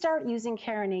you start using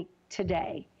Keranique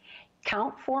today,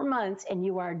 count 4 months and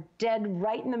you are dead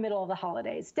right in the middle of the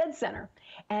holidays, dead center.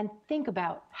 And think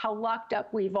about how locked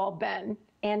up we've all been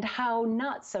and how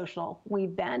not social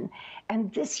we've been.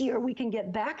 And this year we can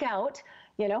get back out,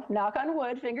 you know, knock on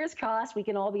wood, fingers crossed, we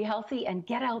can all be healthy and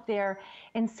get out there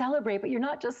and celebrate. But you're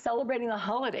not just celebrating the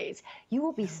holidays, you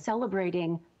will be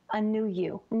celebrating a new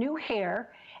you, new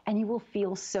hair, and you will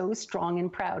feel so strong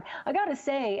and proud. I gotta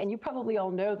say, and you probably all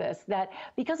know this, that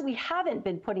because we haven't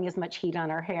been putting as much heat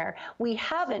on our hair, we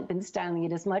haven't been styling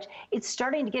it as much, it's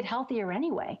starting to get healthier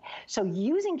anyway. So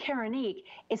using Keranique,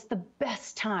 it's the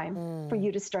best time for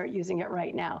you to start using it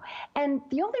right now. And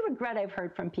the only regret I've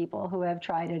heard from people who have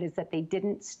tried it is that they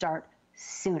didn't start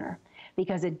sooner,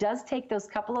 because it does take those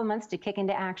couple of months to kick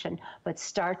into action. But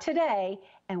start today,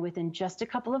 and within just a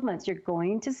couple of months, you're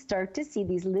going to start to see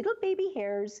these little baby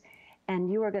hairs,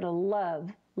 and you are going to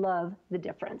love the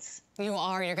difference. You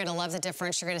are. You're going to love the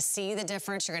difference. You're going to see the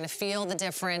difference. You're going to feel the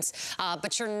difference.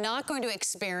 But you're not going to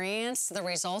experience the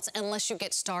results unless you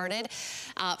get started.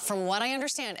 From what I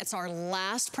understand, it's our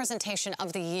last presentation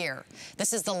of the year.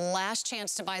 This is the last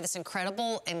chance to buy this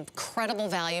incredible, incredible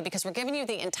value, because we're giving you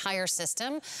the entire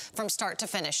system from start to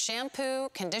finish. Shampoo,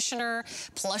 conditioner,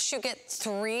 plus you get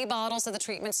 3 bottles of the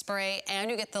treatment spray,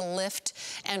 and you get the lift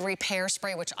and repair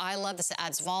spray, which I love. This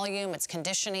adds volume, it's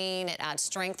conditioning, it adds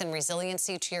strength and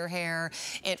resiliency to your hair.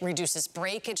 It reduces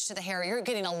breakage to the hair. You're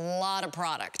getting a lot of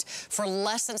product for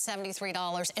less than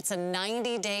 $73. It's a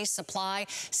 90-day supply.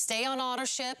 Stay on auto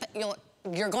ship.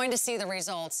 You're going to see the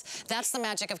results. That's the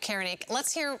magic of Keranique.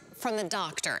 Let's hear from the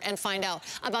doctor and find out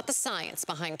about the science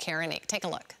behind Keranique. Take a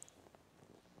look.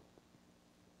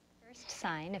 First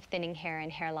sign of thinning hair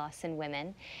and hair loss in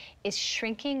women is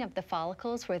shrinking of the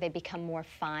follicles where they become more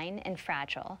fine and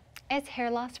fragile. As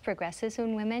hair loss progresses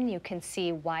in women, you can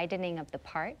see widening of the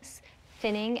parts,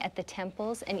 thinning at the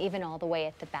temples, and even all the way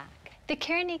at the back. The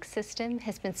Keranique system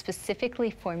has been specifically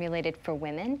formulated for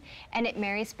women, and it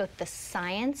marries both the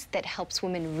science that helps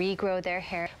women regrow their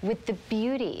hair with the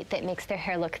beauty that makes their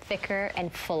hair look thicker and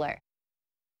fuller.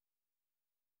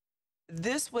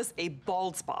 This was a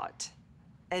bald spot.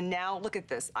 And now look at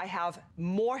this. I have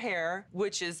more hair,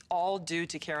 which is all due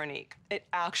to Keranique. It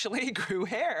actually grew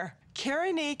hair.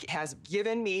 Keranique has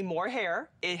given me more hair.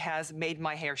 It has made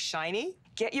my hair shiny.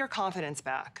 Get your confidence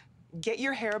back. Get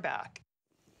your hair back.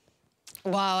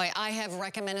 Wow, I have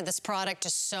recommended this product to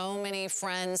so many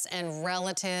friends and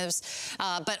relatives,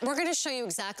 but we're going to show you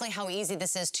exactly how easy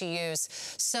this is to use.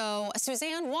 So,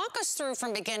 Suzanne, walk us through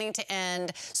from beginning to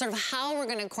end, sort of how we're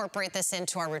going to incorporate this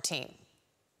into our routine.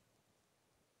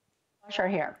 Wash our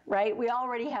hair, right? We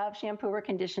already have shampoo or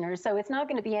conditioner, so it's not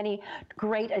going to be any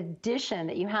great addition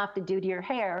that you have to do to your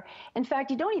hair. In fact,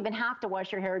 you don't even have to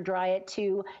wash your hair, dry it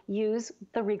to use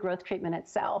the regrowth treatment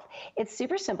itself. It's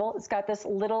super simple. It's got this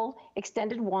little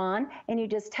extended wand, and you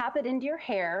just tap it into your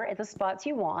hair at the spots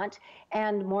you want,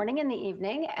 and morning and the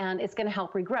evening, and it's going to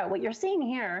help regrow. What you're seeing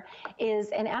here is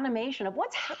an animation of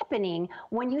what's happening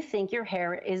when you think your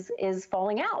hair is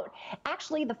falling out.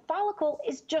 Actually, the follicle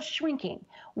is just shrinking.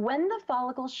 When the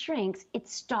follicle shrinks, it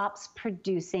stops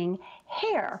producing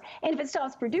hair. And if it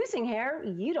stops producing hair,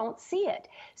 you don't see it.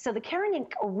 So the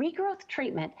Keranique regrowth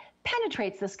treatment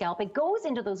penetrates the scalp. It goes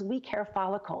into those weak hair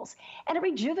follicles and it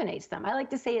rejuvenates them. I like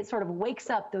to say it sort of wakes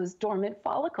up those dormant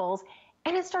follicles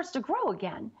and it starts to grow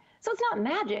again. So it's not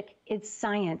magic, it's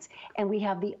science. And we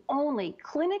have the only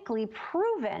clinically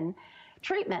proven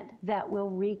treatment that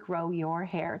will regrow your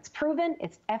hair. It's proven,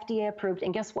 it's FDA approved,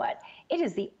 and guess what? It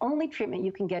is the only treatment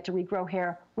you can get to regrow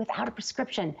hair without a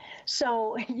prescription.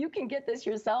 So you can get this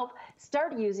yourself,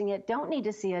 start using it, don't need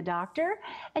to see a doctor,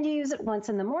 and you use it once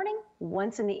in the morning,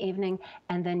 once in the evening,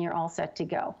 and then you're all set to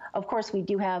go. Of course, we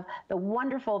do have the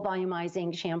wonderful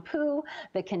volumizing shampoo,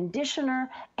 the conditioner,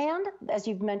 and as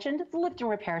you've mentioned, the lift and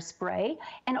repair spray.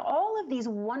 And all of these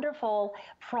wonderful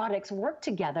products work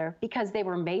together because they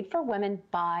were made for women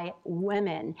by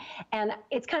women. And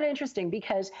it's kind of interesting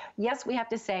because, yes, we have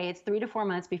to say it's 3 to 4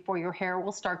 months before your hair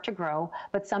will start to grow,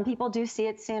 but some people do see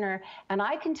it sooner. And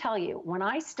I can tell you, when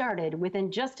I started,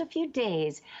 within just a few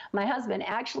days, my husband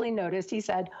actually noticed, he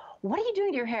said, "What are you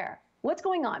doing to your hair? What's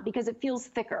going on?" Because it feels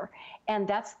thicker. And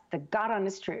that's the God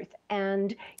honest truth.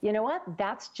 And you know what?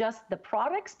 That's just the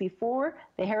products before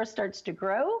the hair starts to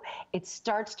grow. It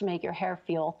starts to make your hair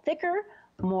feel thicker,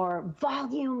 more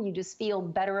volume. You just feel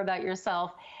better about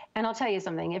yourself. And I'll tell you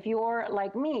something, if you're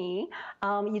like me,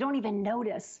 you don't even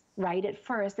notice right at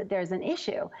first that there's an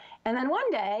issue. And then one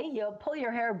day you'll pull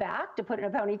your hair back to put it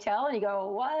in a ponytail and you go,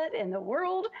 what in the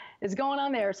world is going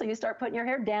on there? So you start putting your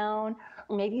hair down,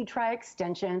 or maybe you try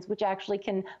extensions, which actually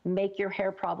can make your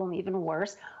hair problem even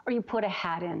worse, or you put a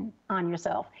hat on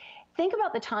yourself. Think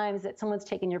about the times that someone's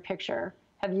taken your picture.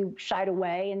 Have you shied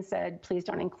away and said, please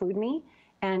don't include me?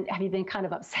 And have you been kind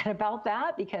of upset about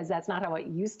that because that's not how it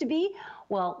used to be?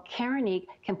 Well, Keranique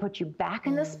can put you back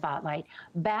in the spotlight,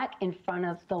 back in front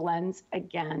of the lens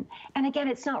again. And again,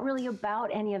 it's not really about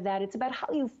any of that. It's about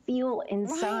how you feel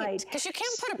inside. Right, because you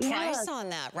can't put a price on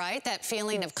that, right? That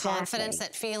feeling of confidence,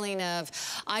 that feeling of,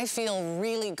 I feel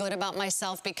really good about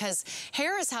myself, because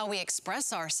hair is how we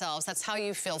express ourselves. That's how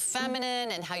you feel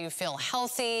feminine and how you feel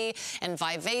healthy and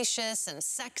vivacious and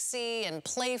sexy and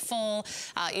playful.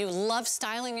 You love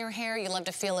styling your hair. You love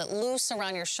to feel it loose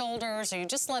around your shoulders, or you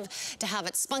just love to have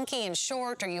it spunky and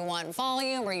short, or you want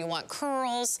volume, or you want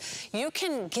curls. You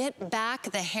can get back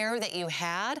the hair that you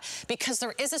had because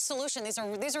there is a solution. These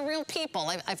are real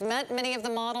people. I've met many of the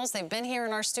models. They've been here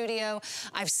in our studio.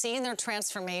 I've seen their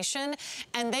transformation,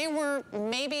 and they were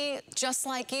maybe just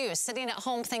like you, sitting at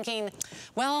home thinking,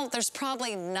 well, there's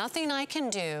probably nothing I can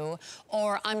do,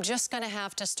 or I'm just going to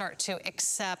have to start to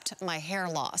accept my hair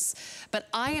loss. But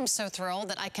I am so thrilled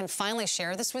that I can finally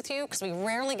share this with you, because we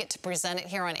rarely get to present it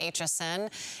here on HSN.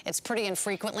 It's pretty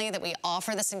infrequently that we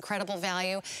offer this incredible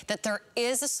value, that there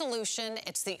is a solution.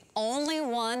 It's the only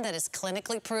one that is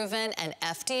clinically proven and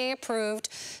FDA approved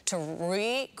to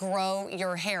regrow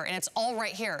your hair. And it's all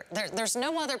right here. There's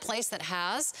no other place that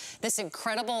has this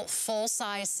incredible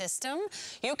full-size system.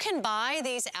 You can buy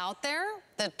these out there,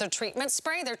 the treatment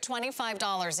spray, they're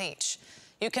 $25 each.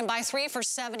 You can buy 3 for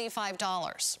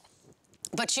 $75.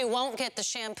 But you won't get the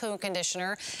shampoo and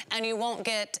conditioner, and you won't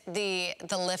get the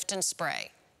lift and spray.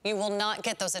 You will not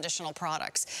get those additional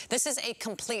products. This is a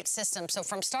complete system. So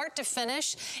from start to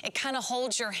finish, it kind of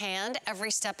holds your hand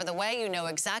every step of the way. You know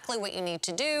exactly what you need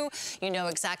to do. You know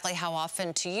exactly how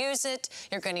often to use it.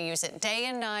 You're going to use it day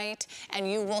and night,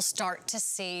 and you will start to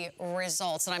see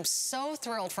results. And I'm so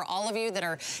thrilled for all of you that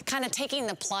are kind of taking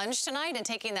the plunge tonight and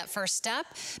taking that first step,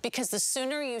 because the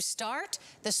sooner you start,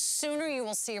 the sooner you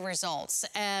will see results.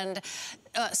 And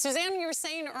Suzanne, you were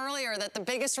saying earlier that the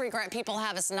biggest regret people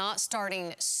have is not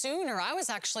starting sooner. I was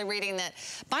actually reading that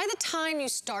by the time you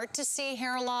start to see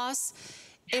hair loss,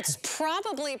 it's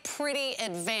probably pretty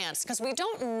advanced because we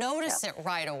don't notice it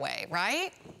right away,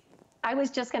 right? I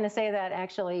was just going to say that,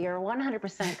 actually. You're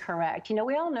 100% correct. You know,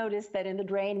 we all notice that in the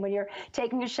drain when you're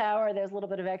taking a shower, there's a little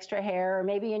bit of extra hair, or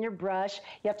maybe in your brush,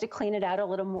 you have to clean it out a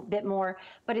little bit more.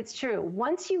 But it's true.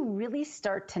 Once you really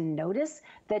start to notice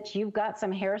that you've got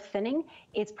some hair thinning,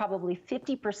 it's probably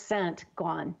 50%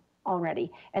 gone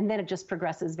already. And then it just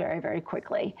progresses very, very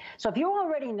quickly. So if you're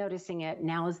already noticing it,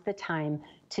 now is the time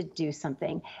to do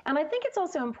something. And I think it's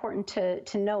also important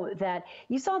to note that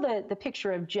you saw the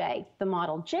picture of Jay, the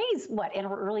model. Jay's, in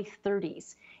her early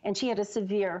 30s, and she had a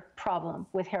severe problem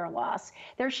with hair loss.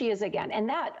 There she is again. And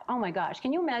that, oh my gosh,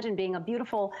 can you imagine being a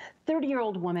beautiful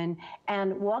 30-year-old woman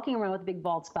and walking around with a big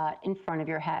bald spot in front of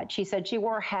your head? She said she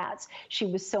wore hats. She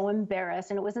was so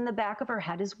embarrassed, and it was in the back of her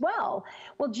head as well.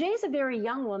 Well, Jay's a very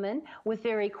young woman with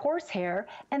very coarse hair.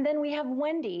 And then we have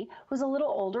Wendy, who's a little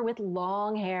older with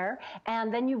long hair.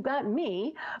 And then you've got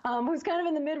me, who's kind of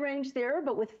in the mid-range there,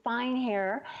 but with fine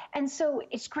hair. And so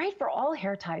it's great for all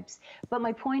hair types. But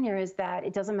my point here is that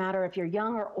it doesn't matter if you're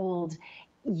young or old,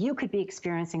 you could be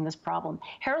experiencing this problem.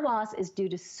 Hair loss is due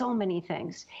to so many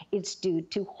things. It's due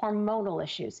to hormonal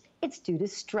issues. It's due to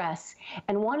stress.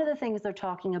 And one of the things they're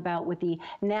talking about with the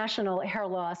National Hair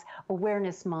Loss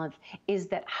Awareness Month is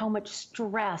that how much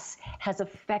stress has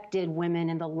affected women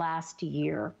in the last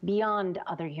year beyond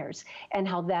other years, and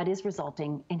how that is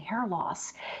resulting in hair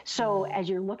loss. So as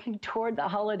you're looking toward the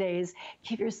holidays,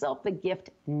 give yourself the gift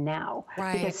now.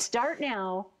 Right. Because start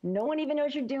now. No one even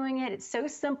knows you're doing it. It's so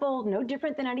simple, no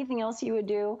different than anything else you would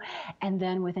do. And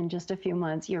then within just a few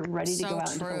months, you're ready to go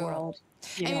out into the world.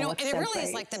 And it really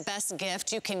is like the best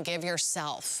gift you can give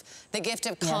yourself. The gift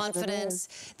of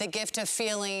confidence, the gift of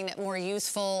feeling more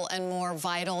youthful and more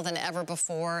vital than ever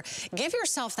before. Give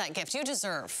yourself that gift. You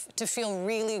deserve to feel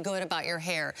really good about your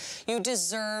hair. You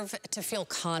deserve to feel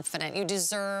confident. You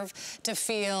deserve to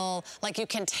feel like you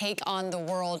can take on the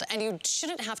world, and you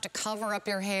shouldn't have to cover up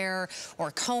your hair or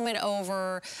comb it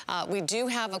over. We do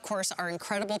have, of course, our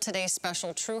incredible today's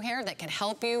special TRUHAIR that can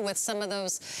help you with some of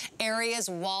those areas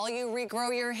while you regrow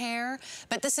your hair.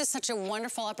 But this is such a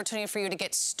wonderful opportunity for you to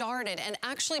get started and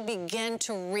actually begin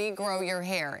to regrow your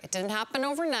hair. It didn't happen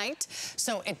overnight,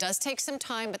 so it does take some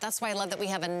time, but that's why I love that we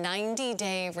have a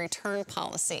 90-day return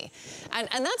policy. And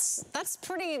that's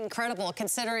pretty incredible,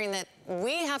 considering that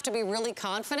we have to be really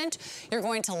confident you're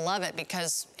going to love it,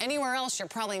 because anywhere else you're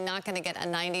probably not going to get a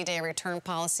 90-day return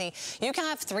policy. You can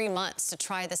have 3 months to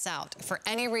try this out. If for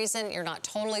any reason you're not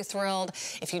totally thrilled,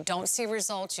 if you don't see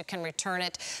results, you can return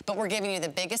it. But we're giving you the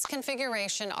biggest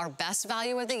configuration, our best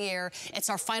value of the year. It's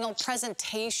our final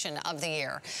presentation of the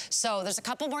year. So there's a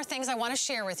couple more things I want to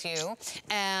share with you.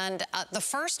 And the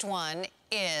first one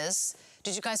is,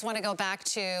 did you guys want to go back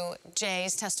to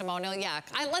Jay's testimonial? Yeah,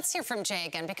 let's hear from Jay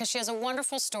again, because she has a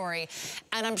wonderful story,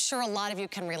 and I'm sure a lot of you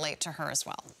can relate to her as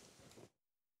well.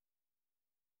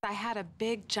 I had a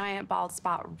big, giant bald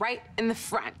spot right in the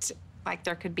front. Like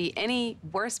there could be any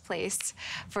worse place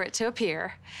for it to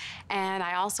appear. And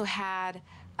I also had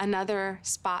another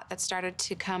spot that started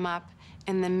to come up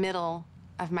in the middle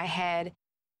of my head.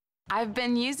 I've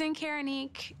been using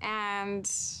Keranique,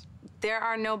 and there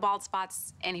are no bald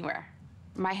spots anywhere.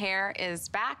 My hair is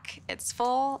back, it's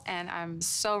full, and I'm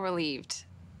so relieved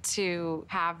to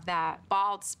have that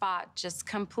bald spot just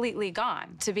completely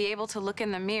gone. To be able to look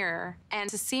in the mirror and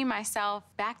to see myself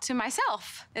back to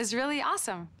myself is really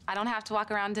awesome. I don't have to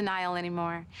walk around in denial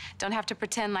anymore. Don't have to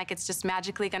pretend like it's just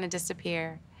magically gonna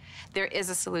disappear. There is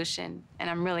a solution, and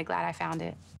I'm really glad I found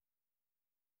it.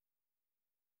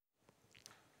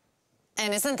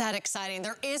 And isn't that exciting?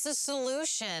 There is a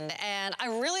solution, and I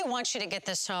really want you to get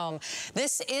this home.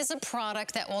 This is a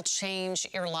product that will change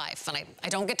your life, and I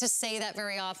don't get to say that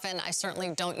very often. I certainly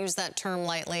don't use that term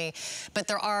lightly, but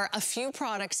there are a few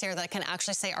products here that I can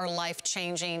actually say are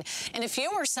life-changing. And if you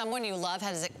or someone you love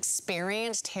has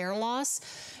experienced hair loss,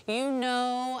 you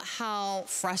know how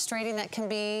frustrating that can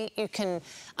be. You can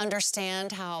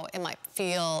understand how it might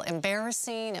feel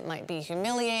embarrassing, it might be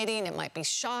humiliating, it might be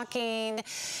shocking.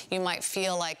 You might might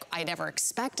feel like I never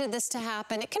expected this to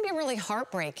happen. It can be really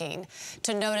heartbreaking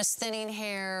to notice thinning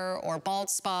hair or bald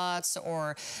spots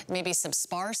or maybe some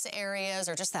sparse areas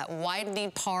or just that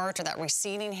widening part or that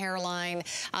receding hairline.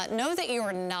 Know that you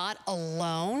are not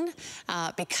alone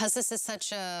because this is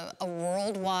such a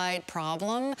worldwide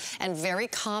problem and very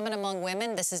common among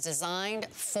women. This is designed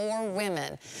for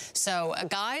women. So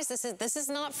guys, this is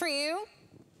not for you.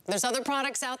 There's other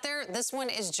products out there. This one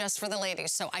is just for the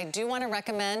ladies. So I do want to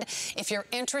recommend, if you're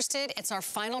interested, it's our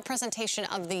final presentation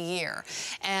of the year.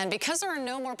 And because there are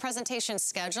no more presentations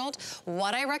scheduled,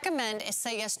 what I recommend is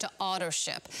say yes to auto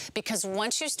ship. Because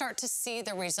once you start to see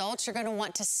the results, you're going to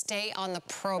want to stay on the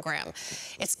program.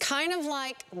 It's kind of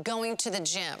like going to the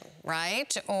gym,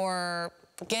 right? Or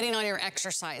getting on your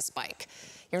exercise bike.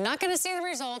 You're not going to see the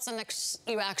results unless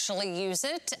you actually use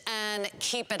it and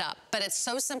keep it up. But it's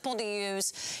so simple to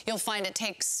use. You'll find it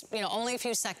takes, only a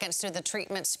few seconds to do the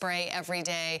treatment spray every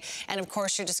day. And of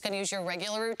course, you're just going to use your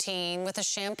regular routine with the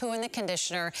shampoo and the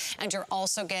conditioner. And you're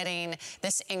also getting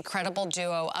this incredible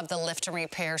duo of the Lift and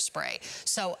Repair spray.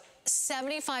 So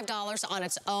 $75 on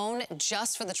its own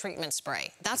just for the treatment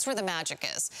spray. That's where the magic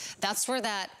is. That's where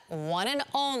that one and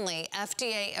only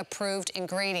FDA approved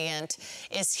ingredient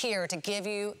is here to give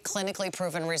you clinically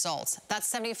proven results.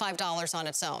 That's $75 on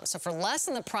its own. So for less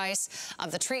than the price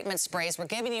of the treatment sprays, we're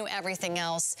giving you everything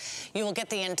else. You will get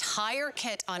the entire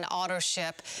kit on auto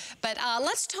ship. But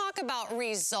let's talk about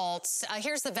results.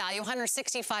 Here's the value,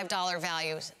 $165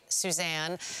 value,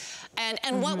 Suzanne.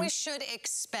 And what we should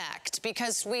expect,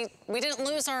 because we didn't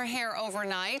lose our hair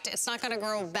overnight. It's not going to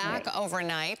grow back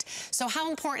overnight. So how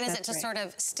important is it to sort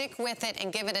of stick with it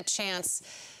and give it a chance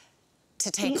to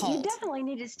take hold? You definitely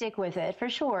need to stick with it, for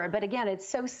sure. But again, it's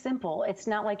so simple. It's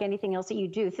not like anything else that you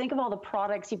do. Think of all the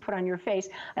products you put on your face.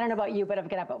 I don't know about you, but I've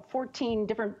got about 14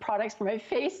 different products for my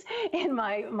face in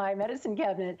my medicine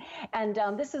cabinet. And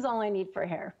this is all I need for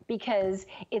hair because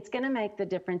it's going to make the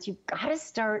difference. You've got to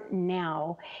start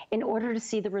now in order to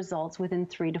see the results within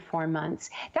 3 to 4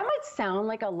 months. That might sound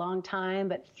like a long time,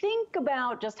 but think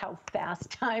about just how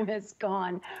fast time has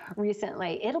gone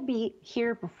recently. It'll be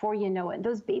here before you know it.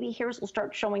 Those baby hairs will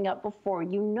start showing up before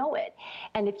you know it.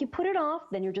 And if you put it off,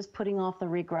 then you're just putting off the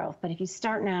regrowth. But if you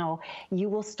start now, you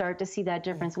will start to see that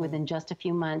difference within just a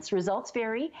few months. Results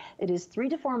vary. It is 3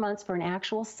 to 4 months for an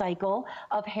actual cycle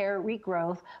of hair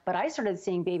regrowth. But I started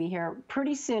seeing baby hair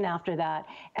pretty soon after that.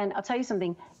 And I'll tell you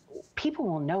something, people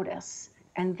will notice.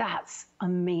 And that's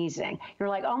amazing. You're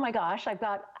like, oh my gosh, I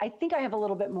think I have a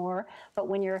little bit more. But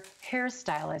when your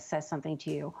hairstylist says something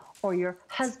to you, or your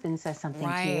husband says something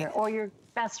to you, or your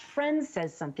best friend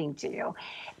says something to you,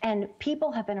 and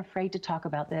people have been afraid to talk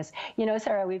about this.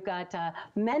 Sarah, we've got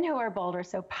men who are bald are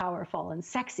so powerful and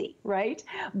sexy, right?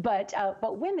 But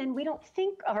women, we don't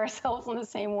think of ourselves in the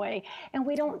same way, and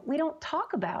we don't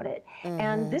talk about it.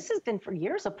 And this has been for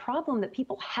years a problem that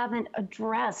people haven't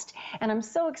addressed. And I'm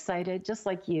so excited, just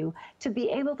like you, to be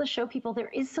able to show people there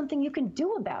is something you can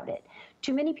do about it.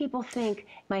 Too many people think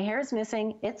my hair is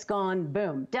missing, it's gone,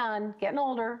 boom, done, getting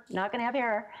older, not gonna have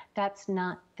hair. That's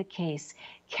not the case.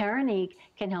 Keranique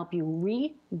can help you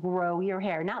regrow your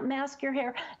hair, not mask your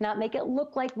hair, not make it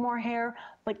look like more hair,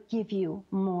 but give you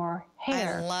more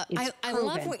hair. I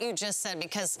love what you just said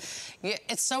because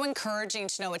it's so encouraging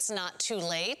to know it's not too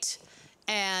late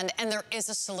and there is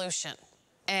a solution.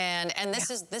 And this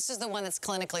is the one that's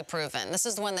clinically proven. This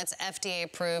is the one that's FDA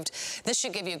approved. This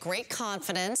should give you great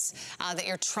confidence that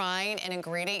you're trying an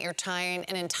ingredient, you're trying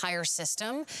an entire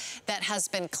system that has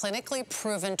been clinically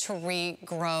proven to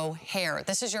regrow hair.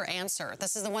 This is your answer.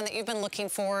 This is the one that you've been looking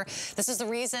for. This is the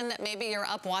reason that maybe you're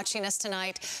up watching us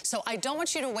tonight. So I don't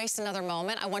want you to waste another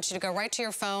moment. I want you to go right to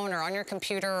your phone or on your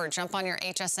computer or jump on your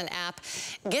HSN app.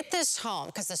 Get this home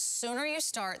because the sooner you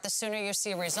start, the sooner you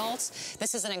see results.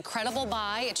 This is an incredible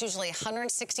buy. It's usually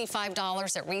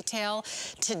 $165 at retail.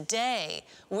 Today,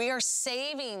 we are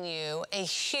saving you a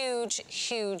huge,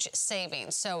 huge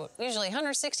savings. So usually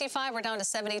 $165, we're down to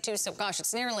 $72. So gosh,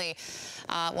 it's nearly,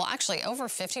 well, actually over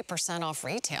 50% off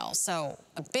retail. So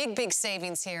a big, big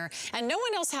savings here. And no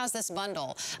one else has this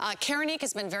bundle. Keranique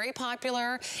has been very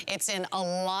popular. It's in a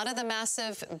lot of the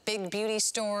massive big beauty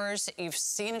stores. You've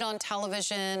seen it on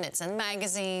television. It's in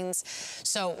magazines.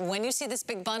 So when you see this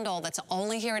big bundle that's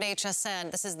only here at HSN,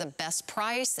 This is the best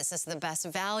price. This is the best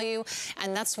value.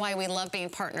 And that's why we love being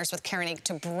partners with Keranique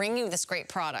to bring you this great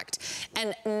product.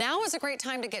 And now is a great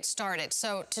time to get started.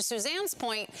 So to Suzanne's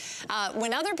point,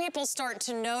 when other people start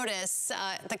to notice,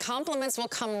 the compliments will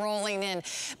come rolling in.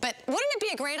 But wouldn't it be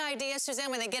a great idea, Suzanne,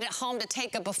 when they get it home to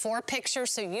take a before picture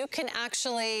so you can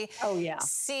actually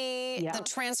see the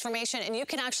transformation and you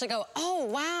can actually go, oh,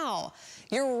 wow,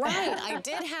 you're right. I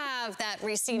did have that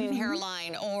receding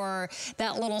hairline or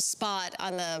that little spot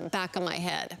on the back of my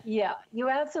head. Yeah, you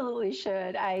absolutely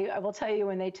should. I will tell you,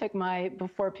 when they took my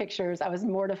before pictures, I was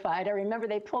mortified. I remember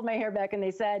they pulled my hair back and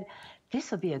they said, this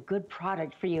would be a good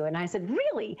product for you. And I said,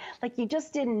 really? Like, you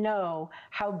just didn't know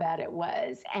how bad it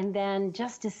was. And then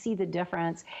just to see the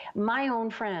difference, my own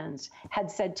friends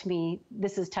had said to me,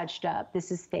 this is touched up,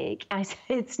 this is fake. And I said,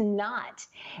 it's not.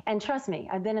 And trust me,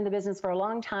 I've been in the business for a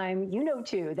long time. You know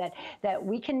too, that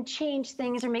we can change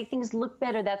things or make things look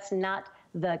better. That's not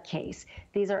the case.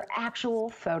 These are actual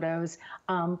photos.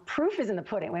 Proof is in the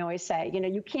pudding, we always say. You know,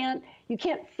 you can't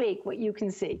fake what you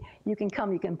can see. You can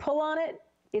pull on it.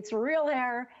 It's real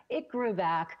hair. It grew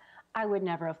back. I would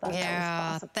never have thought that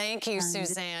was possible. Thank you,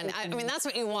 Suzanne. I mean, that's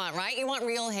what you want, right? You want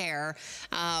real hair.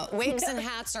 Wigs and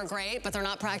hats are great, but they're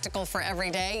not practical for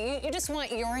every day. You just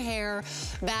want your hair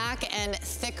back and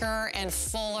thicker and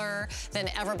fuller than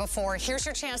ever before. Here's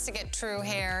your chance to get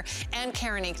TRUHAIR and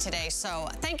Keranique today. So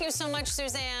thank you so much,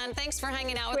 Suzanne. Thanks for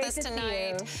hanging out with us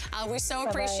tonight. We so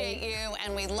appreciate you,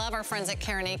 and we love our friends at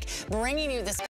Keranique bringing you this